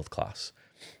world class.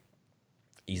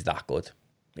 He's that good.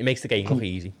 It makes the game look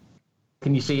easy.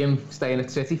 Can you see him staying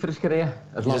at City for his career?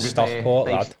 As long as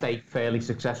they stay fairly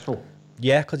successful?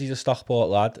 Yeah, because he's a Stockport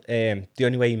lad. The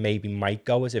only way he maybe might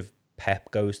go is if Pep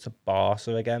goes to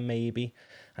Barca again, maybe,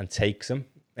 and takes him.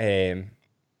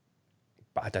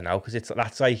 But I don't know, because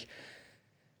that's like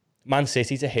Man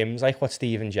City to him's like what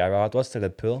Steven Gerrard was to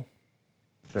Liverpool.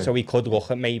 True. So we could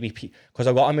look at maybe, because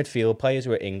a lot of midfield players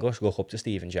who are English look up to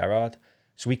Steven Gerrard.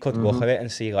 So we could look at it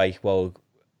and see like, well,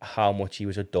 how much he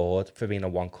was adored for being a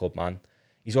one club man.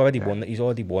 He's already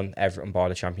won Everton bar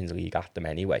the Champions League at them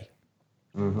anyway.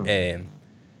 To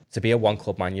be a one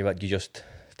club man, you're just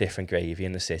different gravy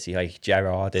in the City. Like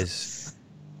Gerrard's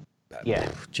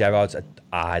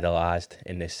idolised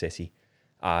in this City.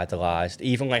 Idolised.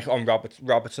 Even like on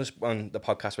Robertson's on the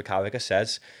podcast with Carragher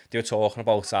says, they were talking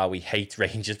about how we hate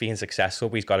Rangers being successful,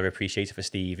 but he's got to appreciate it for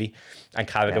Stevie. And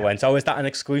Carragher went, "Oh, is that an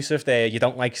exclusive there? You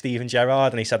don't like Steven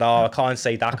Gerrard?" And he said, "Oh, I can't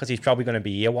say that because he's probably going to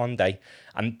be here one day."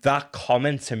 And that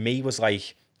comment to me was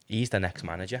like, he's the next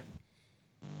manager.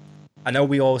 I know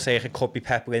we all say it could be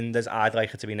Pep Lijnders. I'd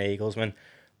like it to be Nagelsmann,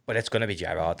 but it's going to be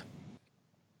Gerrard.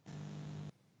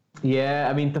 Yeah,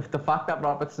 I mean, the fact that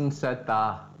Robertson said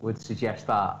that would suggest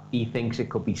that he thinks it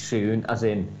could be soon, as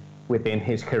in within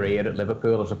his career at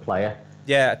Liverpool as a player.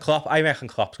 Yeah, Klopp. I reckon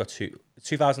Klopp's got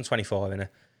 2024 in it.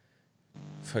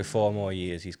 For 4 more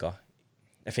years he's got.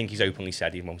 I think he's openly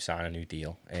said he won't sign a new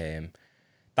deal.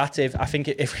 That's if I think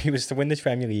if he was to win the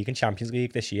Premier League and Champions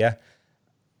League this year,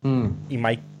 he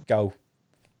might go,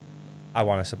 I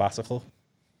want a sabbatical.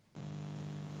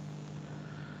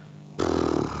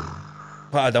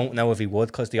 But I don't know if he would,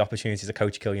 because the opportunity to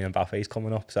coach Kylian Mbappe is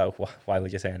coming up. So why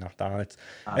would you say that down?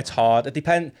 It's hard. It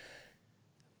depends.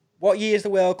 What year is the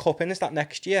World Cup in? Is that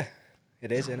next year?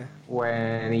 It is, isn't it?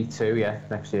 22, yeah,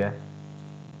 next year.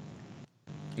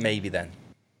 Maybe then.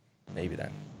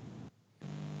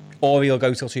 Or he'll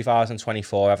go till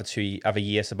 2024, have a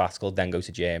year sabbatical, then go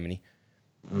to Germany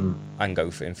and go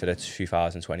for the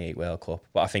 2028 World Cup.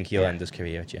 But I think he'll end his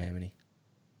career at Germany.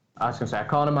 I was going to say, I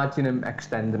can't imagine him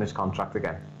extending his contract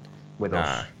again with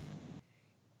us.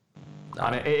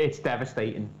 And it's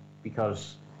devastating,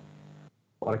 because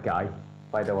what a guy,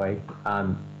 by the way.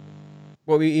 And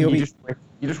you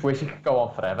just wish he could go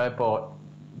on forever, but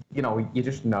you know, you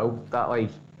just know that like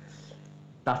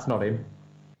that's not him.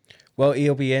 Well,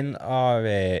 he'll be in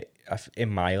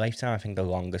my lifetime, I think, the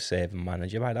longest serving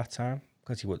manager by that time,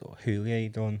 because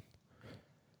Houllier done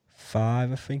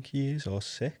 5, I think he is, or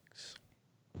 6.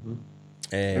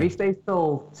 If he stays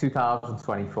till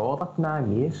 2024, that's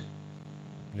 9 years.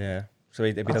 Yeah, so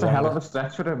that's a hell of a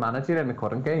stretch for a manager in the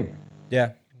current game.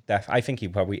 Yeah, I think he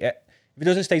probably, if he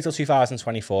doesn't stay till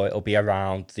 2024, it'll be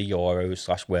around the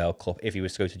Euros/World Cup if he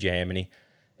was to go to Germany.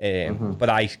 But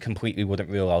I completely wouldn't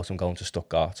rule out him going to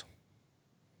Stuttgart,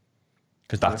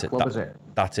 because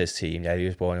that's his team. Yeah, he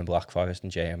was born in Black Forest in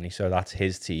Germany, so that's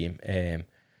his team.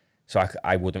 So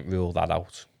I wouldn't rule that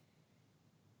out.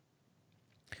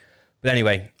 But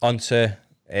anyway, on to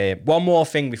one more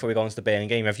thing before we go on to the Burnley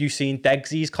game. Have you seen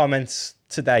Deggsy's comments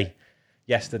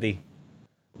yesterday?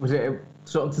 Was it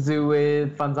something to do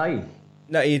with Van Dijk?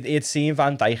 No, he'd seen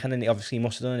Van Dijk, and then he obviously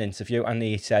must have done an interview, and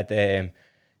he said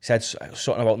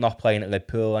something about not playing at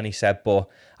Liverpool, and he said, but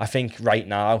I think right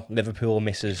now Liverpool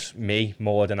misses me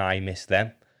more than I miss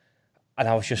them. And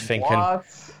I was just thinking,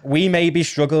 we may be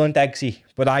struggling, Deggsy,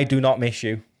 but I do not miss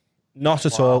you. Not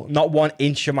at all. Not 1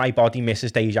 inch of my body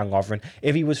misses Dejan Lovren.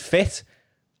 If he was fit,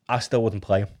 I still wouldn't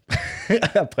play him.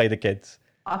 I'd play the kids.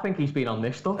 I think he's been on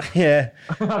this stuff. Yeah.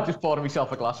 I've just poured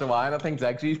myself a glass of wine. I think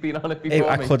Deggsy's been on it before.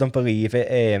 I couldn't believe it.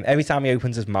 Every time he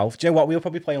opens his mouth, do you know what? We'll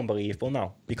probably play Unbelievable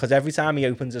now, because every time he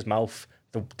opens his mouth,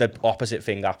 the opposite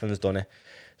thing happens, doesn't it?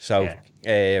 So,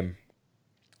 if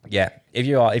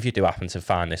you do happen to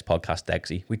find this podcast,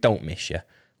 Deggsy, we don't miss you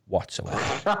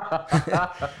whatsoever.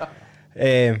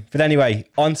 But anyway,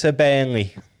 on to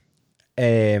Burnley.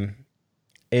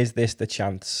 Is this the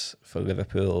chance for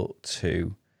Liverpool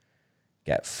to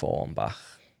get form back?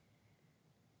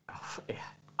 It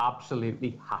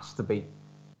absolutely has to be.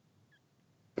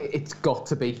 It's got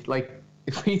to be. Like,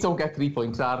 if we don't get 3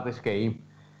 points out of this game,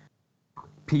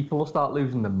 people will start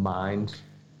losing their minds.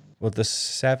 Well, the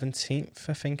 17th,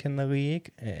 I think, in the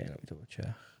league. Let me double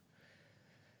check.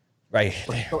 Right.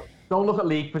 Don't look at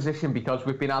league position, because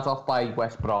we've been out off by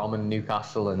West Brom and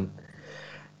Newcastle, and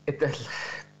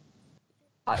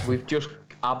we've just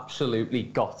absolutely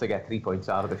got to get 3 points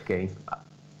out of this game.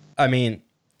 I mean,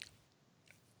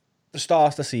 the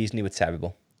start of the season, they were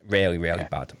terrible. Really, really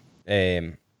bad.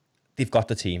 They've got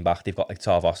the team back. They've got like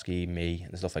Tarkowski, me,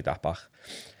 and stuff like that back.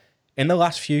 In the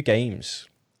last few games,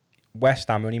 West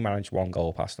Ham only managed 1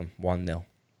 goal past them, 1-0.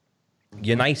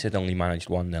 United only managed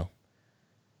 1-0.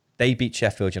 They beat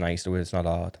Sheffield United, where it's not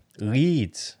hard.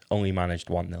 Leeds only managed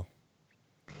 1-0.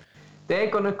 They're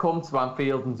going to come to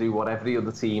Anfield and do what every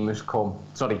other team has come.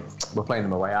 Sorry, we're playing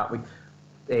them away, aren't we?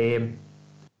 They're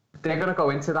going to go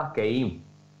into that game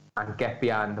and get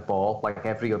behind the ball like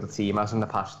every other team has in the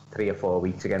past 3 or 4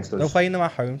 weeks against us. They're playing them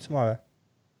at home tomorrow.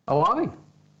 Oh, are they?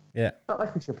 Yeah. Not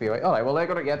like we should be right. All right, well, they're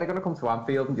going to come to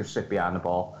Anfield and just sit behind the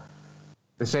ball.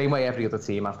 The same way every other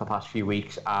team has the past few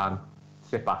weeks, and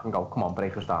sit back and go, come on,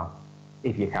 break us down,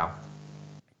 if you can.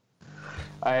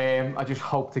 I just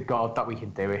hope to God that we can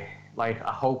do it. Like,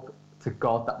 I hope to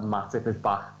God that Matip is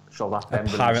back, so that then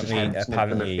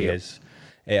apparently he is.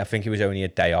 I think he was only a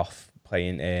day off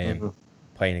playing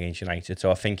against United,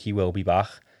 so I think he will be back.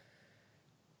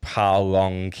 How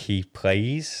long he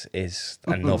plays is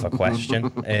another question.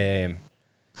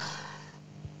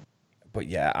 But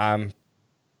yeah,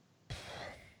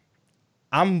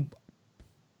 I'm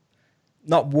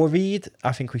not worried.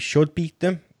 I think we should beat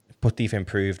them, but they've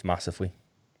improved massively.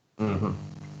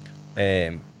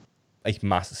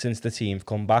 Since the team's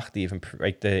come back, they've improved,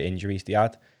 like the injuries they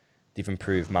had, they've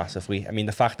improved massively. I mean,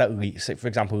 the fact that, for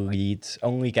example, Leeds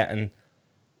only getting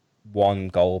 1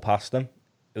 goal past them,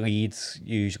 Leeds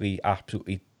usually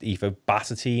absolutely either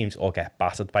batter teams or get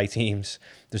battered by teams.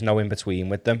 There's no in between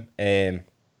with them.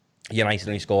 United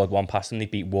only scored 1 past them. They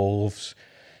beat Wolves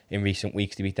in recent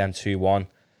weeks. They beat them 2-1.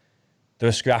 They're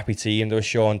a scrappy team. They're a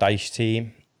Sean Dyche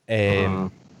team.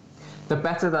 They're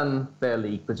better than their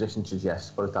league position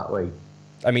suggests, put it that way.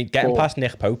 I mean, getting past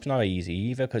Nick Pope's not easy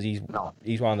either, because he's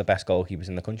one of the best goalkeepers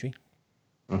in the country.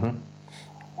 But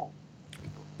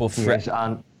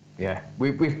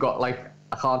we've got, like,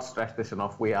 I can't stress this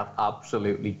enough, we have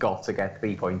absolutely got to get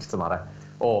 3 points tomorrow,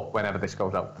 or whenever this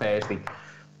goes out, Thursday.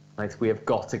 Right, we have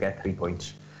got to get 3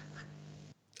 points.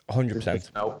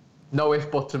 100%. No ifs,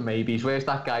 buts and maybes. Where's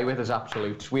that guy with his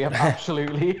absolutes? We have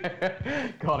absolutely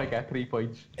got to get 3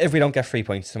 points. If we don't get 3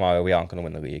 points tomorrow, we aren't going to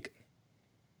win the league.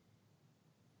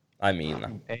 I mean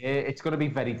that. It's going to be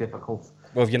very difficult.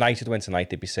 Well, if United win tonight,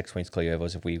 they'd be 6 points clear of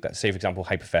us. If we got, say, for example,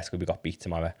 hypothetically, we got beat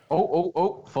tomorrow.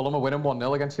 Fulham are winning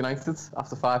 1-0 against United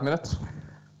after 5 minutes.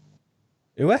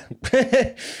 Who?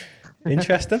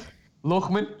 Interesting.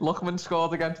 Lookman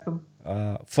scored against them.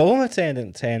 Fulham have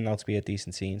turned out to be a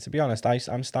decent team. To be honest,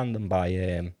 I'm standing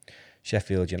by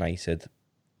Sheffield United,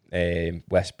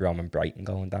 West Brom and Brighton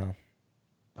going down.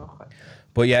 Okay.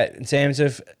 But yeah, in terms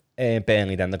of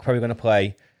Burnley, then they're probably going to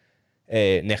play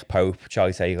Nick Pope,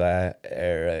 Charlie Taylor.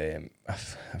 I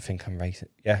think I'm right.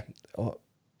 Yeah.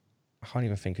 I can't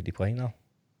even think who they play now.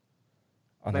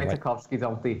 Tarkowski,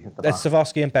 don't they? It's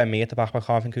Tarkowski and Ben Mee at the back, but I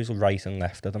can't think who's right and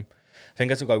left of them. I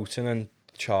think it's Loughton and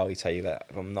Charlie Taylor,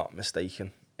 if I'm not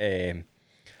mistaken.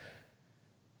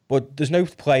 But there's no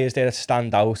players there that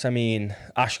stand out. I mean,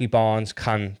 Ashley Barnes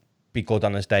can be good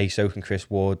on his day, so can Chris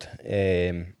Wood.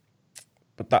 And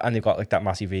they've got like that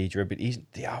massive Vydra, but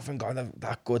they haven't got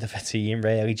that good of a team,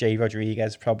 really. Jay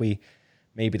Rodriguez probably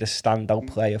maybe the standout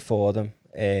player for them.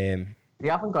 They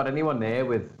haven't got anyone there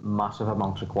with massive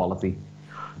amounts of quality.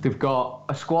 They've got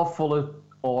a squad full of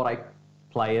alright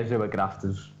players who are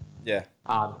grafters. Yeah.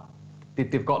 And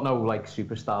they've got no like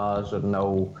superstars or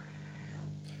no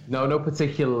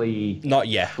particularly... Not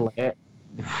yet. Flair.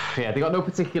 Yeah, they got no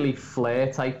particularly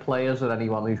flair type players or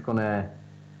anyone who's gonna...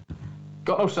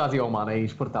 Got no Sadio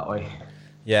Mane's, put it that way.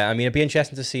 Yeah, I mean, it'd be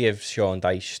interesting to see if Sean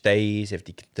Dyche stays, if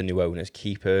the new owners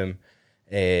keep him,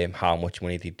 how much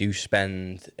money they do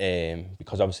spend,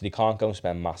 because obviously they can't go and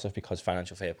spend massive because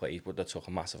financial fair play would have took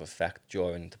a massive effect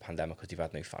during the pandemic because they've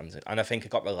had no fans. And I think it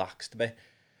got relaxed a bit.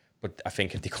 But I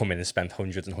think if they come in and spend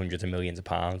hundreds and hundreds of millions of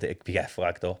pounds, it'd get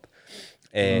flagged up.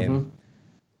 But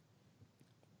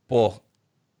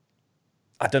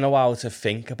I don't know how to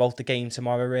think about the game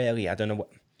tomorrow, really. I don't know.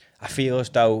 I feel as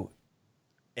though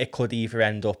it could either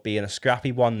end up being a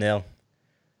scrappy 1-0,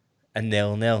 a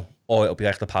 0-0, or it'll be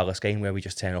like the Palace game where we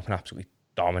just turn up and absolutely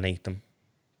dominate them.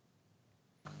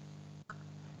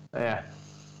 Yeah,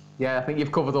 I think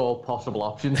you've covered all possible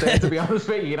options there, to be honest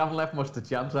with you. You haven't left much to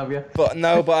chance, have you? But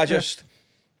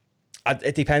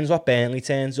it depends what Burnley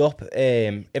turns up.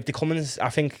 If they come in, I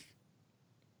think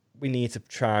we need to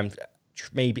try and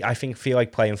feel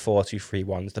like playing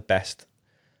 4-2-3-1 is the best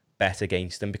bet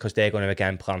against them, because they're going to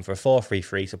again plan for a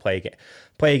 4-3-3 to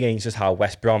play against us how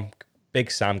West Brom,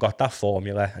 Big Sam got that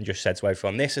formula and just said to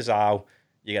everyone, this is how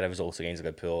you get a result against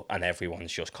Liverpool, and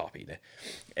everyone's just copied it.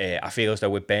 I feel as though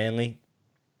with Burnley,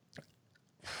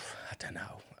 I don't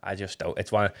know. I just don't.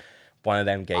 It's one of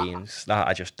them games that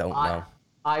I just don't know.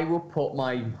 I will put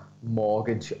my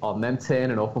mortgage on them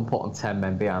turning up and putting 10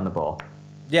 men behind the ball.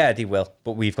 Yeah, they will,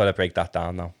 but we've got to break that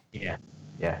down now. Yeah.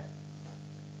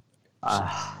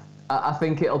 I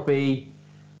think it'll be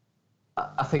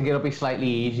slightly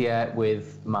easier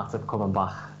with Matip coming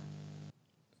back.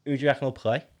 Who do you reckon will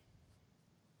play?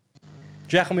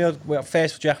 Do you reckon we'll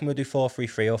do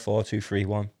 4-3-3 or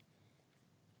 4-2-3-1?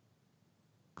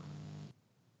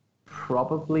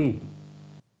 Probably.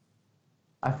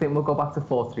 I think we'll go back to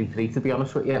 4-3-3, to be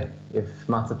honest with you, if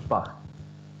Matip's back.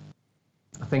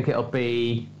 I think it'll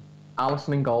be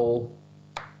Alisson in goal,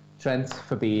 Trent,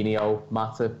 Fabinho,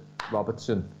 Matip,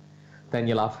 Robertson. Then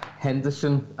you'll have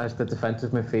Henderson as the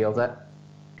defensive midfielder,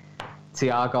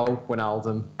 Thiago,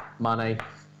 Wijnaldum, Mane,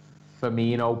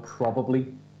 Firmino,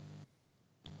 probably.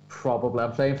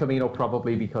 I'm saying Firmino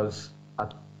probably because I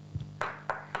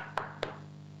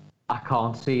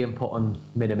can't see him putting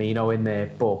Minamino in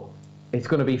there, but it's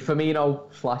going to be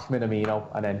Firmino/Minamino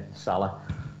and then Salah.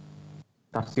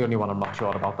 That's the only one I'm not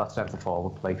sure about, that centre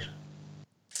forward place.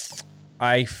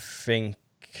 I think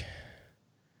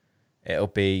it'll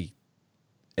be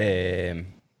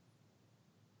trying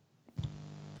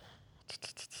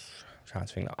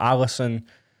to think now. Alisson,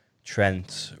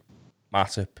 Trent,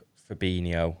 Matip,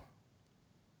 Fabinho,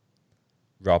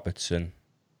 Robertson,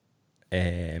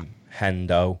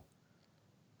 Hendo.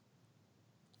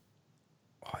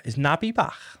 Is Naby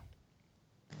back?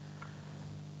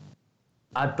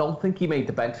 I don't think he made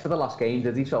the bench for the last game,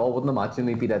 did he? So I wouldn't imagine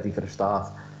he'd be ready for the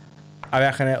start. I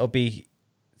reckon it'll be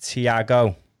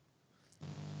Thiago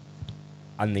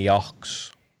and the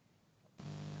Ox.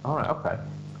 All right, okay.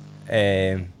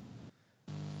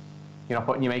 You're not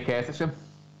putting your mate Curtis in?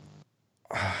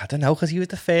 I don't know, because he was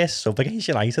the first sub against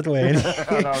United, weren't he?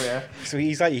 I know, yeah. So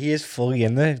he is fully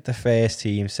in the first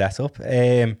team setup.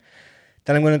 Then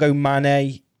I'm going to go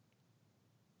Mane.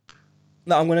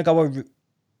 No, I'm going to go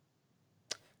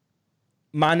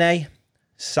Mane,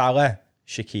 Salah,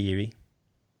 Shaqiri.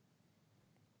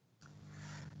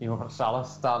 You want Salah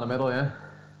down the middle, yeah?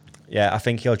 Yeah, I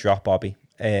think he'll drop Bobby.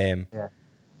 Yeah. Do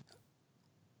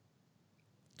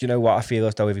you know what? I feel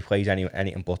as though if he plays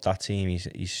anything but that team,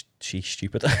 he's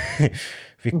stupid.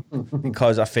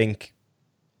 Because I think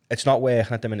it's not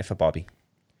working at the minute for Bobby.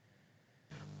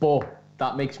 But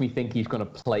that makes me think he's going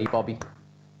to play Bobby,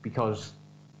 because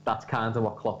that's kind of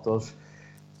what Klopp does.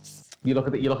 You look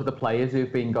at the players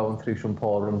who've been going through some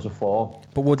poor runs of form.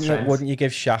 But wouldn't you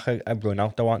give Shaq a run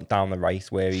out down the right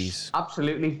where he's...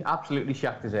 Absolutely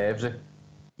Shaq deserves it.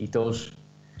 He does.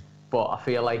 But I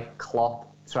feel like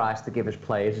Klopp tries to give his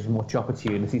players as much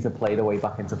opportunity to play their way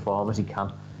back into form as he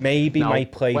can. Maybe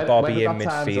might play Bobby in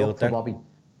midfield then. Bobby.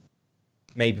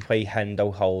 Maybe play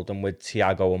Hendo Hold'em with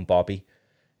Thiago and Bobby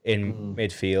in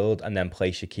midfield, and then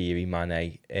play Shaqiri,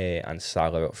 Mane and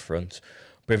Salah up front.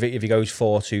 But if he goes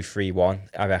 4-2-3-1,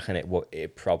 I reckon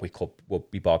it probably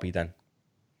would be Bobby then.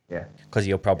 Yeah. Because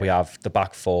he'll probably have the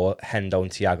back four, Hendo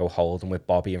and Thiago Hold'em with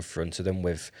Bobby in front of them,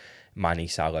 with Mane,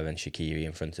 Salah and Shaqiri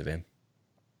in front of him.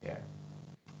 Yeah.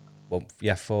 Well,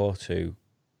 yeah, 4-2.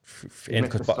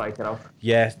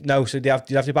 Yeah, no, so you have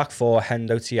your back four,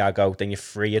 Hendo, Thiago, then your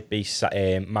three would be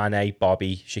Mane,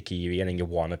 Bobby, Shaqiri, and then your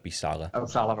one would be Salah. Oh,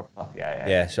 Salah, yeah.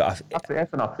 Yeah, so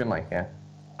that's an option, like, yeah.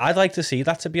 I'd like to see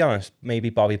that, to be honest. Maybe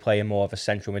Bobby playing more of a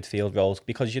central midfield role,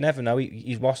 because you never know.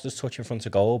 He's lost his touch in front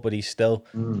of goal, but he's still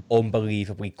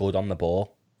unbelievably good on the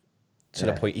ball. To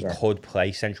the point he could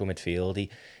play central midfield.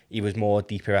 He was more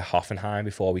deeper at Hoffenheim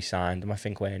before we signed him, I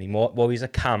think, when he's a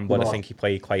cam, but I think he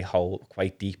played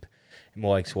quite deep,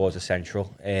 more like towards the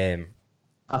central. I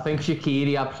think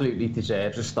Shaqiri absolutely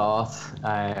deserves a start,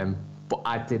 but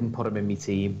I didn't put him in my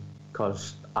team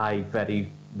because I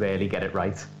very rarely get it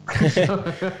right.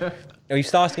 He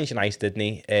started against United, didn't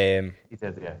he? He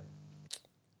did, yeah.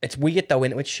 It's weird though,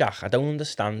 isn't it, with Shaq? I don't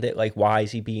understand it. Like, why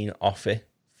is he being off it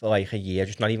for like a year,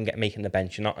 just not even making the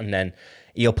bench, and then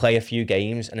he'll play a few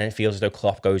games, and then it feels as though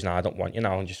Klopp goes, "No, I don't want you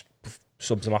now," and just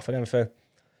subs him off again for.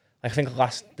 I think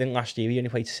last year he only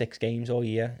played 6 games all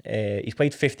year. He's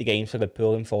played 50 games for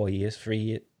Liverpool in 4 years, 3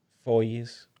 years.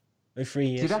 Do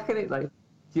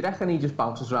you reckon he just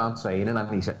bounces around training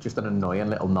and he's just an annoying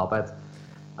little knobhead,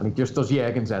 and he just does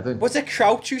Jurgen's head in? Was it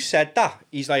Crouch who said that?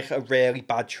 He's like a really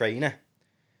bad trainer.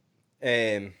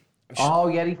 Oh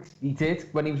yeah, he did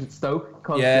when he was at Stoke,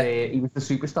 because he was the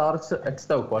superstar at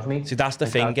Stoke, wasn't he? See, that's the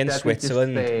thing in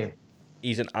Switzerland.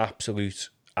 He's an absolute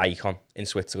icon in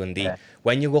Switzerland.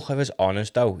 When you look at his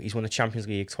honours, though, he's won the Champions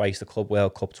League twice, the Club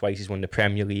World Cup twice, he's won the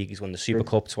Premier League, he's won the Super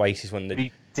Cup twice, he's won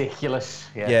the... Ridiculous.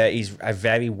 Yeah, he's a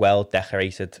very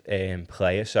well-decorated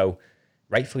player, so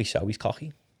rightfully so, he's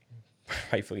cocky.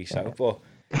 Rightfully so, but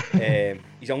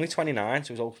he's only 29,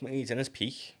 so ultimately he's in his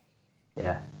peak.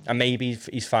 Yeah. And maybe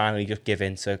he's finally just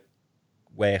given to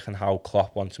working how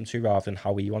Klopp wants him to rather than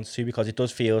how he wants to, because it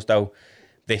does feel as though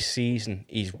this season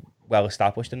he's well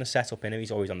established in the setup.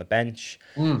 He's always on the bench.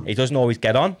 He doesn't always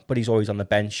get on, but he's always on the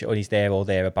bench, or he's there or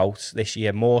thereabouts. This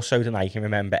year, more so than I can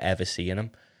remember ever seeing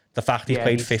him. The fact he's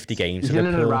played 50 games. He's in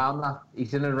and around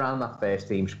that first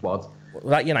team squad.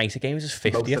 Well, that United game was his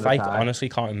 50th. I honestly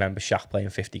can't remember Shaq playing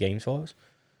 50 games for us.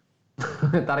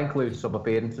 That includes sub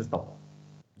appearances, though.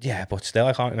 Yeah, but still,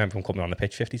 I can't remember him coming on the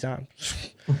pitch 50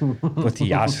 times. But he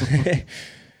has.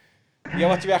 Yeah,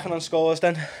 what do you reckon on scores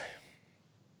then?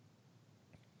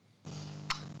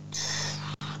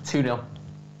 2-0.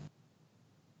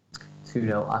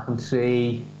 2-0. I can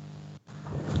see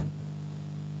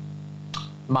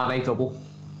Mane double.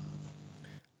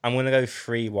 I'm going to go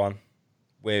 3-1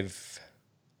 with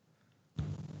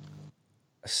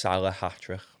a Salah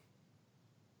hat-trick.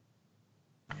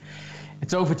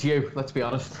 It's over to you, let's be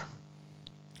honest.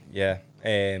 Yeah.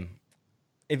 If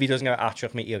he doesn't get a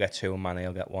hat-trick, he'll get 2 and Mane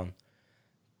will get 1.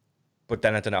 But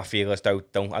then I don't know, I feel as though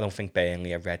I don't think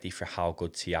Burnley are ready for how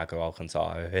good Thiago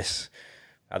Alcantara is.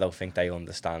 I don't think they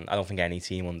understand. I don't think any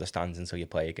team understands until you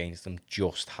play against them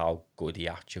just how good he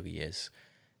actually is.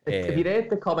 Have you read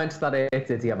the comments that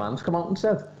Didier Mans come out and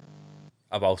said?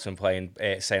 About him playing,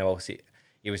 saying, well,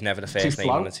 he was never the first name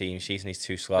on the team sheet and he's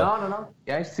too slow. No.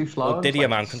 Yeah, he's too slow. Well, Didier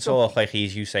Mans can talk like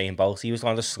he's Usain Bolt. He was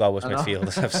one of the slowest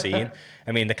midfielders I've seen.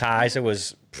 I mean, the Kaiser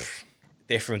was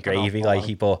different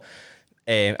gravy, but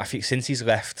I think since he's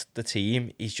left the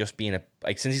team, he's just been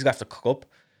since he's left the club,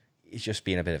 he's just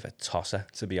been a bit of a tosser,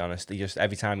 to be honest. He just,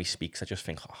 every time he speaks, I just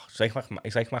think,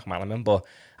 he's like McManaman, but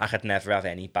I could never have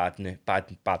any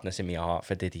badness in my heart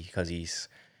for Diddy, because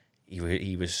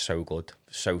he was so good,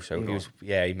 so good.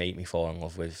 He made me fall in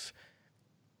love with.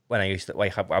 When I used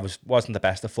to, wasn't the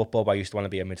best at football, but I used to want to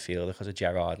be a midfielder because of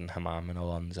Gerrard and Hammam and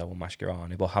Alonso and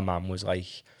Mascherano. But Hammam was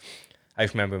like, I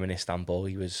just remember him in Istanbul,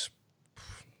 he was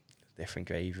different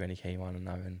gravy when he came on and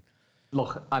that. And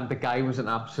look, and the guy was an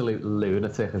absolute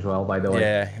lunatic as well, by the way.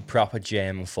 Yeah, proper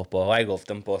German football. I loved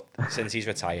him, but since he's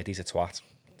retired, he's a twat.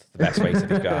 That's the best way to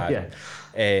describe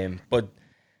him. But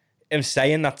him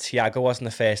saying that Thiago wasn't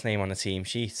the first name on the team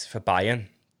sheet for Bayern,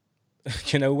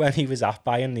 you know, when he was at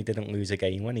Bayern, he didn't lose a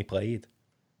game when he played.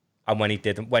 And when he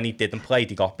didn't play,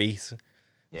 he got beat.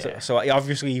 Yeah. So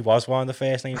obviously he was one of the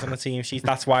first names on the team sheet.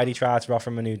 That's why they tried to offer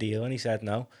him a new deal, and he said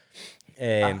no.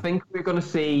 I think we're going to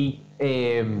see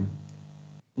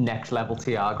next level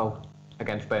Thiago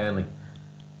against Burnley,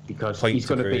 because he's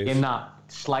going to be in that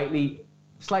slightly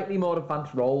more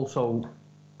advanced role. So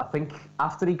I think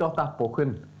after he got that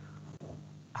booking,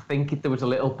 I think there was a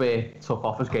little bit took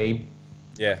off his game.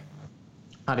 Yeah.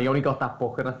 And he only got that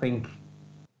booking, I think,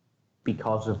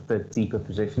 because of the deeper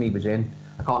position he was in.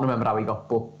 I can't remember how he got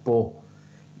booked, but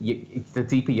the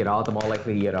deeper you are, the more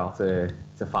likely you are to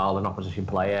foul an opposition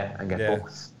player and get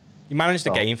booked. He managed the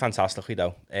game fantastically,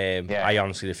 though. I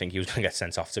honestly did think he was going to get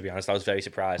sent off, to be honest. I was very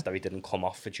surprised that he didn't come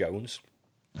off for Jones.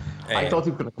 I thought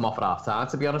he was going to come off at half-time,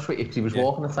 to be honest with you, because he was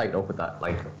walking the tightrope at that,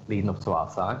 leading up to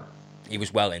half-time. He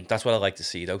was well in. That's what I like to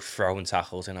see, though, throwing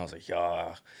tackles in. I was like, you're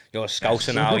a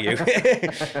scouser now, you.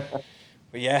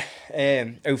 But yeah,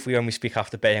 hopefully when we speak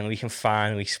after Burnley, we can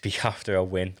finally speak after a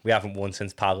win. We haven't won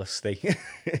since Palace,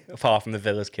 apart from the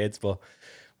Villa's kids, but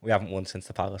we haven't won since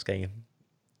the Palace game.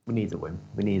 We need a win.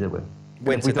 Win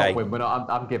if today. We don't win,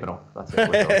 I'm giving up. That's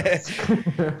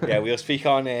it. Yeah, we'll speak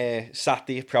on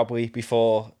Saturday, probably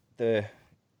before the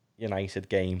United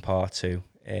game part 2,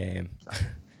 and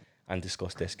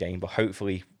discuss this game. But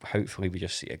hopefully we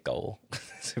just see a goal,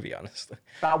 to be honest.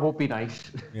 That would be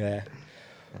nice.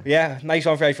 Yeah, nice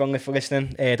one for everyone for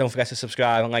listening. Don't forget to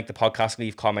subscribe and like the podcast,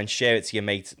 leave comments, share it to your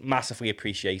mates. Massively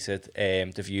appreciated.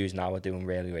 The views now are doing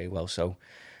really, really well, so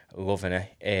loving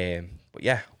it. But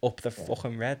yeah, up the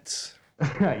fucking Reds.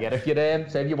 If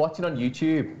you're watching on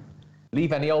YouTube,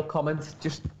 leave any old comments.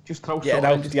 Just throw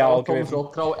something. Just throw a thumbs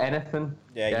up, throw anything.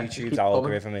 Yeah, YouTube's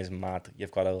algorithm is mad.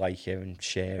 You've got to like it and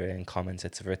share it and comment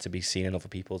it for it to be seen in other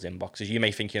people's inboxes. You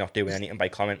may think you're not doing anything by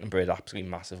commenting, but it absolutely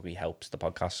massively helps the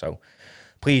podcast. So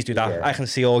please do that. Yeah. I can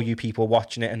see all you people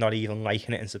watching it and not even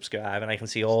liking it and subscribing. I can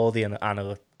see all the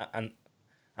analytics.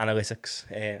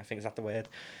 I think is that the word.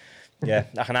 Yeah,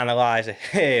 I can analyse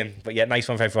it. But yeah, nice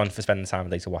one for everyone for spending time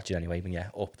today to watch it anyway. But yeah,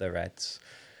 up the Reds.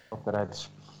 Up the Reds.